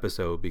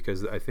episode,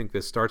 because I think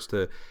this starts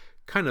to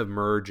kind of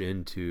merge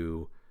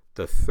into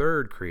the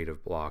third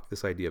creative block,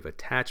 this idea of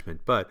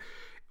attachment. But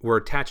we're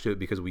attached to it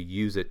because we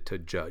use it to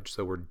judge.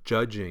 So we're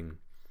judging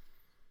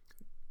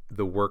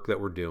the work that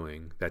we're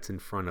doing that's in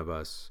front of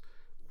us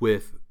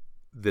with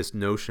this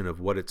notion of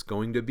what it's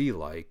going to be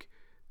like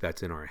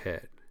that's in our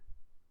head.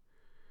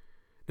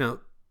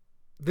 Now,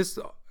 this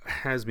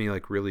has me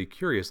like really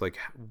curious, like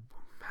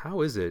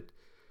how is it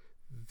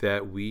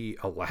that we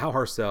allow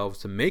ourselves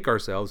to make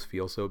ourselves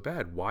feel so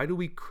bad? Why do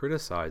we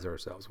criticize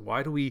ourselves?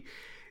 Why do we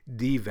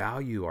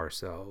devalue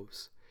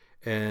ourselves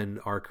and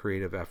our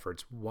creative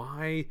efforts?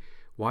 Why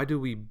do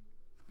we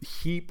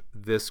heap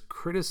this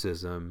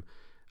criticism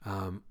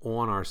on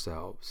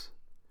ourselves?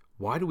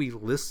 Why do we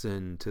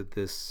listen to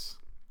this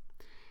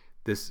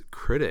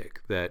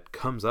critic that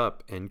comes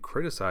up and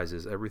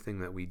criticizes everything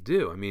that we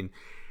do? I mean,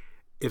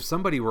 if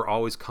somebody were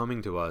always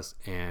coming to us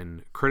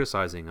and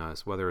criticizing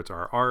us, whether it's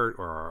our art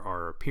or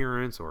our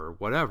appearance or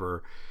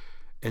whatever,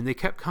 and they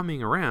kept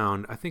coming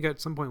around, I think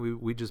at some point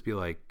we'd just be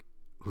like,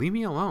 leave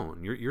me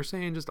alone. You're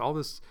saying just all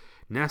this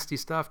nasty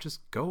stuff,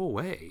 just go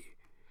away.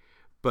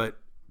 But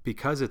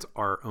because it's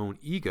our own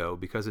ego,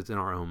 because it's in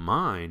our own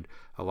mind,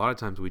 a lot of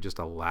times we just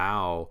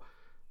allow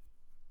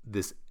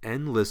this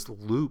endless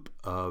loop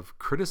of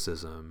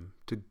criticism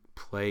to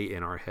play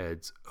in our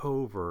heads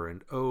over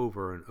and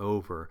over and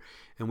over,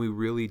 and we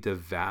really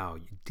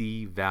devalue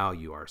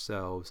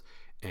ourselves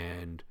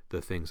and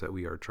the things that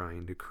we are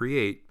trying to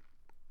create.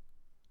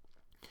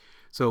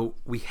 So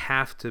we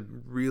have to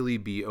really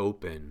be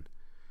open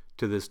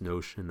to this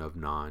notion of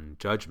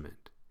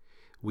non-judgment.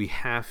 We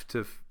have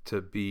to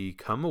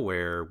become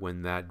aware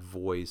when that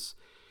voice,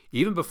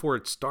 even before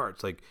it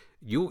starts, like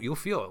you'll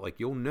feel it, like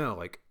you'll know,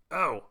 like,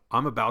 oh,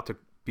 I'm about to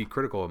be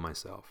critical of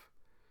myself.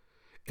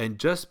 And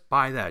just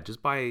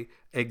by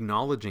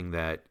acknowledging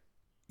that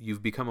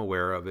you've become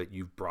aware of it,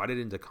 you've brought it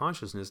into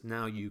consciousness,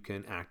 now you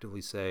can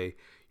actively say,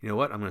 you know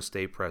what, I'm going to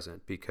stay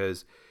present,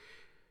 because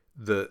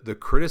the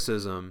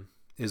criticism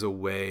is a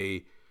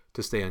way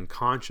to stay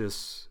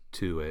unconscious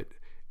to it.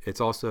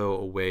 It's also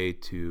a way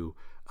to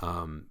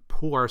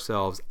pull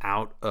ourselves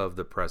out of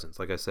the presence.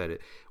 Like I said,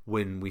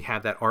 when we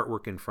have that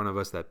artwork in front of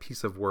us, that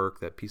piece of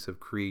work, that piece of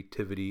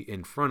creativity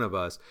in front of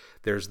us,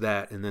 there's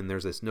that, and then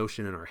there's this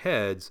notion in our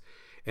heads.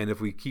 And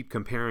if we keep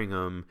comparing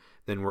them,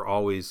 then we're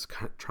always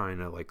trying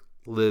to like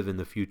live in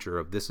the future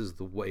of this is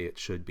the way it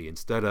should be,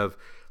 instead of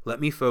let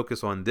me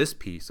focus on this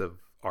piece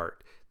of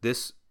art,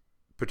 this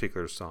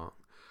particular song.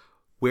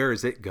 Where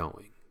is it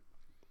going?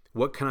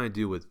 What can I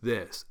do with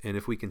this? And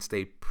if we can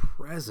stay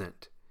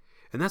present,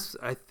 and that's,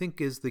 I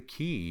think, is the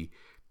key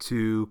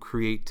to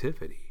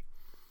creativity,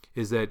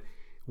 is that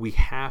we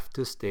have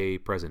to stay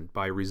present.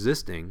 By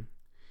resisting,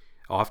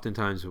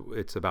 oftentimes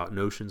it's about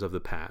notions of the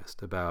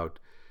past, about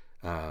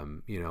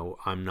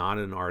I'm not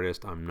an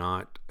artist, I'm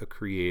not a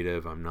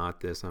creative, I'm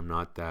not this, I'm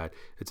not that.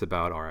 It's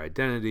about our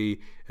identity.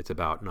 It's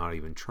about not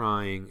even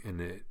trying,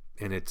 and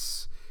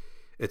it's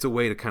a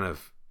way to kind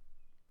of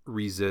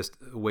resist,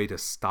 a way to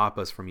stop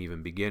us from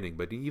even beginning.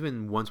 But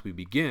even once we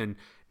begin,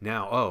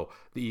 now,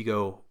 the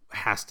ego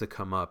has to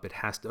come up, it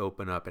has to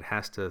open up, it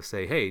has to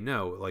say, hey,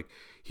 no, like,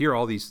 here are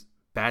all these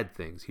bad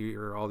things,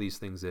 here are all these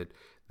things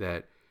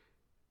that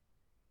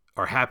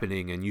are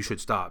happening, and you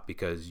should stop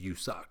because you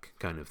suck,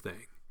 kind of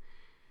thing.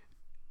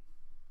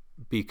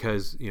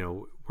 Because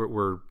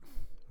we're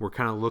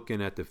kind of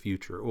looking at the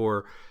future,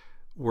 or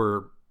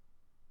we're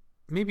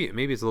maybe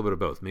it's a little bit of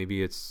both.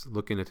 Maybe it's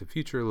looking at the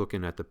future,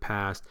 looking at the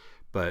past,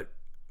 but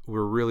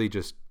we're really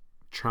just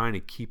trying to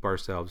keep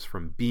ourselves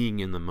from being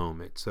in the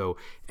moment. So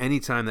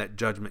anytime that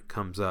judgment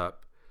comes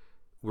up,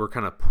 we're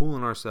kind of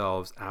pulling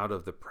ourselves out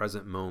of the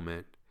present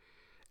moment,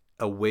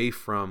 away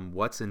from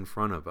what's in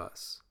front of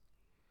us.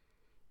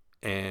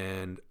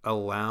 and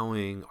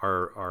allowing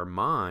our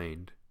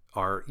mind,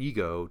 our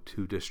ego,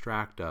 to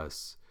distract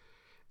us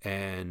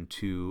and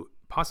to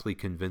possibly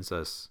convince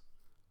us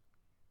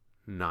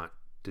not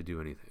to do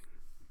anything.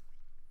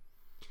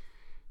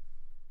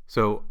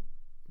 So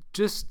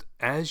just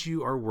as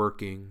you are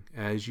working,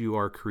 as you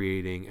are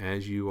creating,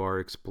 as you are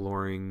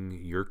exploring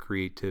your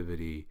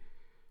creativity,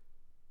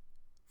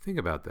 think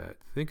about that.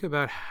 Think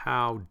about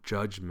how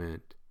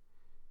judgment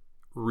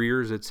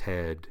rears its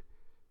head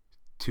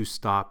to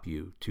stop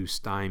you, to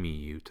stymie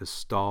you, to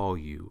stall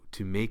you,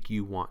 to make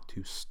you want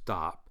to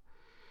stop,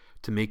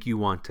 to make you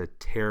want to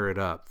tear it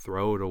up,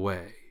 throw it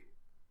away.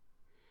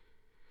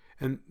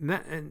 And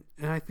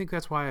I think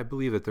that's why I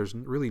believe that there's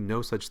really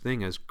no such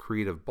thing as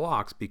creative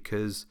blocks,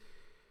 because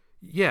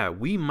yeah,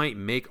 we might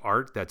make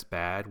art that's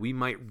bad. We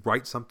might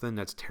write something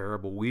that's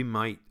terrible. We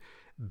might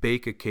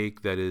bake a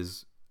cake that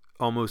is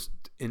almost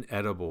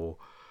inedible.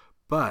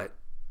 But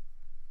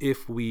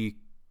if we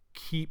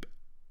keep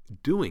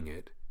doing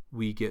it,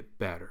 we get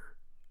better.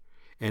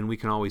 And we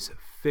can always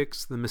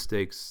fix the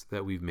mistakes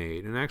that we've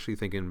made. And actually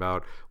thinking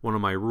about one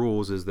of my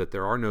rules is that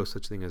there are no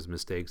such thing as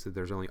mistakes, that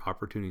there's only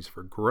opportunities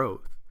for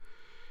growth.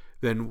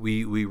 Then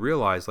we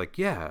realize, like,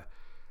 yeah,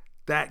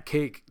 that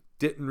cake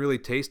didn't really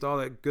taste all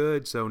that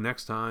good, so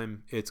next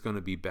time it's going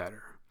to be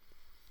better.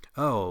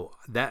 Oh,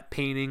 that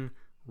painting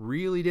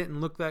really didn't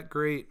look that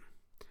great,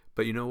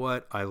 but you know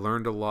what? I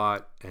learned a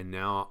lot, and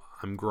now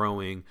I'm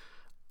growing.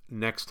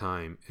 Next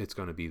time it's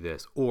going to be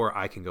this. Or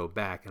I can go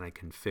back and I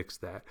can fix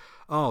that.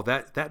 Oh,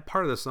 that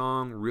part of the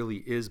song really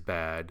is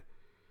bad,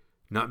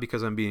 not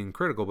because I'm being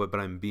critical, but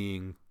I'm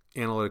being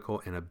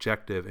analytical and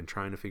objective and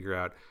trying to figure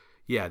out,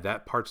 yeah,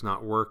 that part's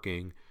not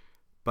working,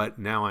 but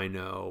now I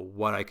know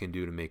what I can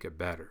do to make it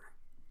better.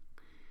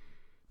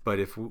 But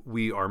if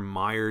we are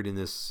mired in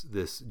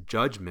this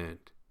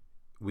judgment,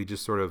 we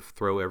just sort of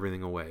throw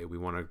everything away. We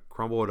want to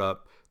crumble it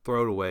up,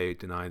 throw it away,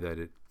 deny that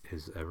it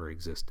has ever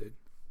existed.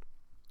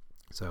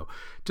 So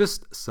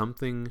just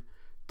something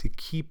to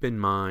keep in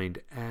mind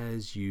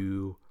as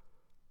you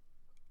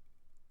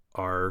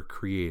are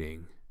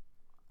creating.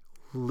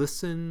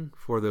 Listen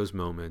for those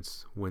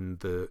moments when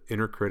the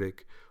inner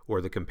critic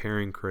or the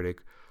comparing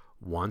critic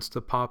wants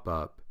to pop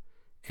up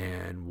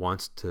and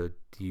wants to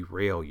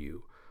derail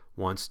you,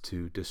 wants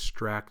to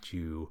distract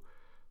you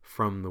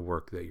from the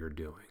work that you're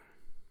doing.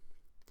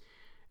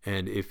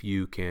 And if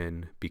you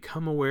can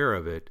become aware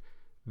of it,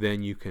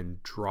 then you can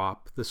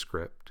drop the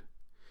script.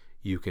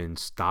 You can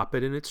stop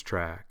it in its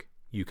track.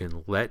 You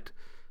can let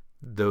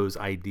those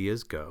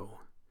ideas go,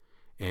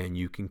 and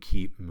you can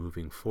keep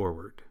moving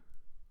forward.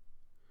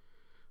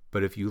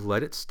 But if you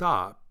let it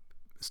stop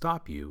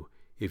you,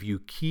 if you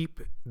keep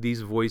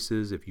these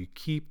voices, if you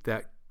keep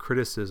that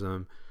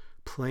criticism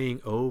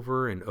playing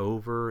over and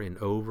over and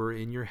over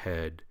in your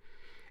head,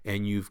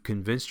 and you've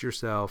convinced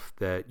yourself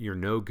that you're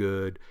no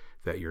good,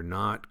 that you're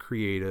not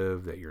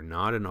creative, that you're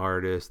not an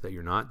artist, that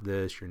you're not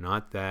this, you're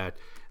not that,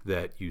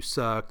 that you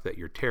suck, that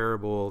you're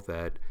terrible,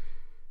 that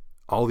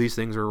all these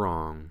things are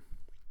wrong,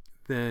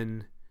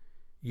 then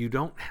you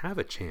don't have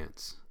a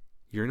chance.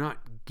 You're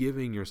not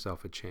giving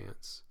yourself a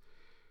chance.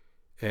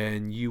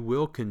 And you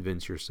will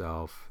convince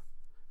yourself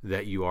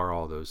that you are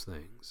all those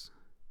things.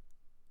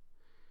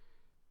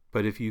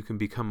 But if you can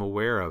become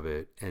aware of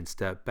it and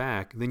step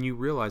back, then you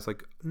realize,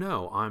 like,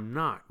 no, I'm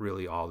not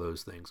really all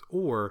those things.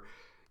 Or,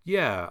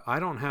 yeah, I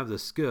don't have the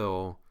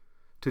skill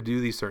to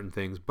do these certain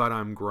things, but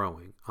I'm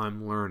growing,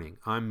 I'm learning,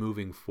 I'm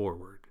moving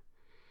forward.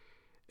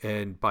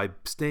 And by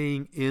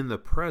staying in the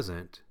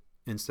present,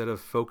 instead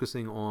of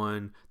focusing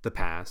on the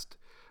past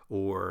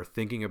or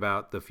thinking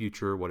about the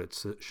future, what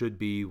it should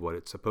be, what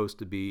it's supposed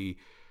to be,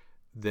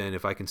 then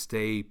if I can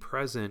stay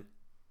present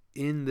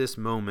in this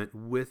moment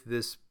with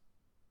this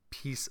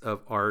piece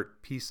of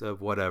art, piece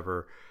of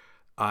whatever,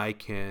 I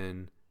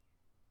can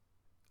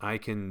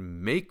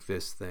make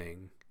this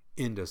thing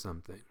into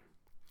something.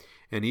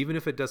 And even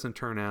if it doesn't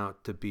turn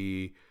out to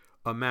be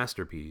a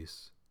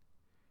masterpiece,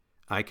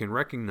 I can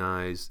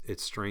recognize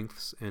its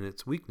strengths and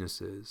its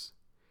weaknesses,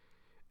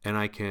 and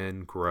I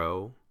can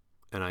grow,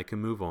 and I can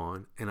move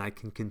on, and I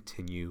can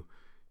continue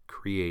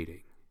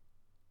creating.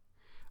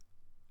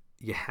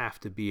 You have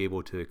to be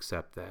able to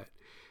accept that.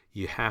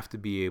 You have to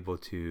be able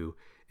to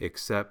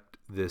accept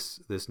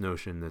this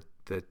notion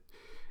that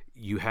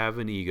you have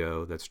an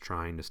ego that's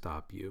trying to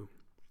stop you.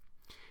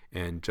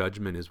 And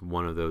judgment is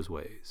one of those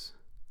ways.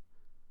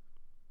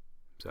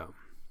 So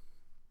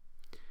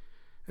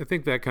I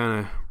think that kind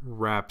of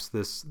wraps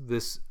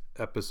this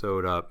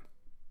episode up.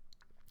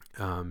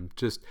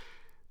 Just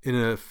in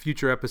a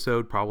future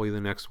episode, probably the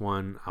next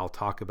one, I'll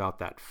talk about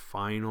that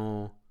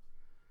final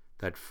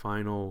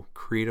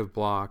creative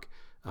block,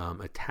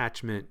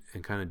 attachment,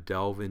 and kind of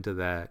delve into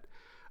that.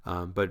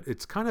 But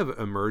it's kind of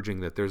emerging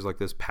that there's like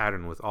this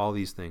pattern with all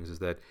these things, is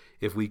that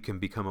if we can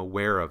become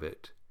aware of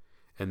it,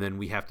 and then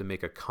we have to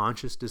make a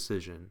conscious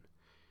decision,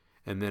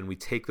 and then we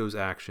take those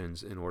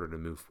actions in order to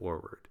move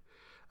forward.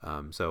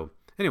 So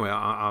anyway,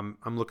 I'm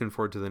looking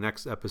forward to the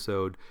next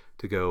episode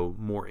to go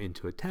more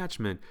into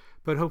attachment,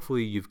 but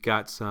hopefully you've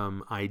got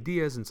some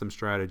ideas and some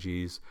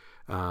strategies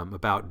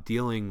about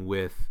dealing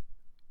with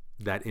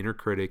that inner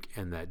critic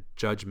and that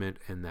judgment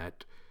and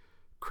that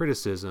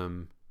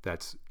criticism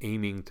that's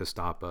aiming to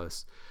stop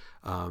us.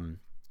 And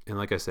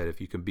like I said,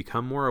 if you can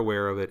become more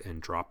aware of it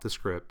and drop the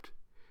script,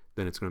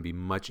 then it's going to be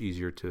much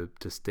easier to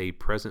stay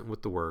present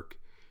with the work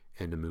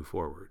and to move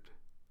forward.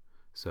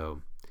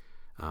 So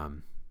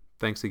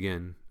thanks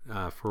again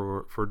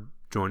for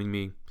joining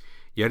me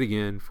yet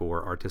again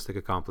for Artistic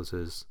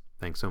Accomplices.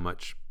 Thanks so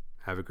much.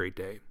 Have a great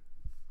day.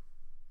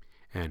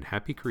 And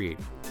happy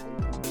creating.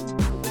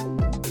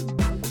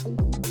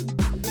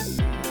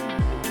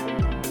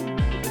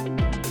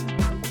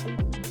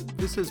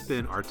 This has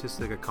been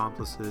Artistic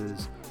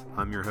Accomplices.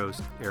 I'm your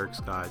host, Eric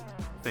Scott.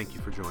 Thank you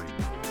for joining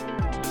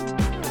me.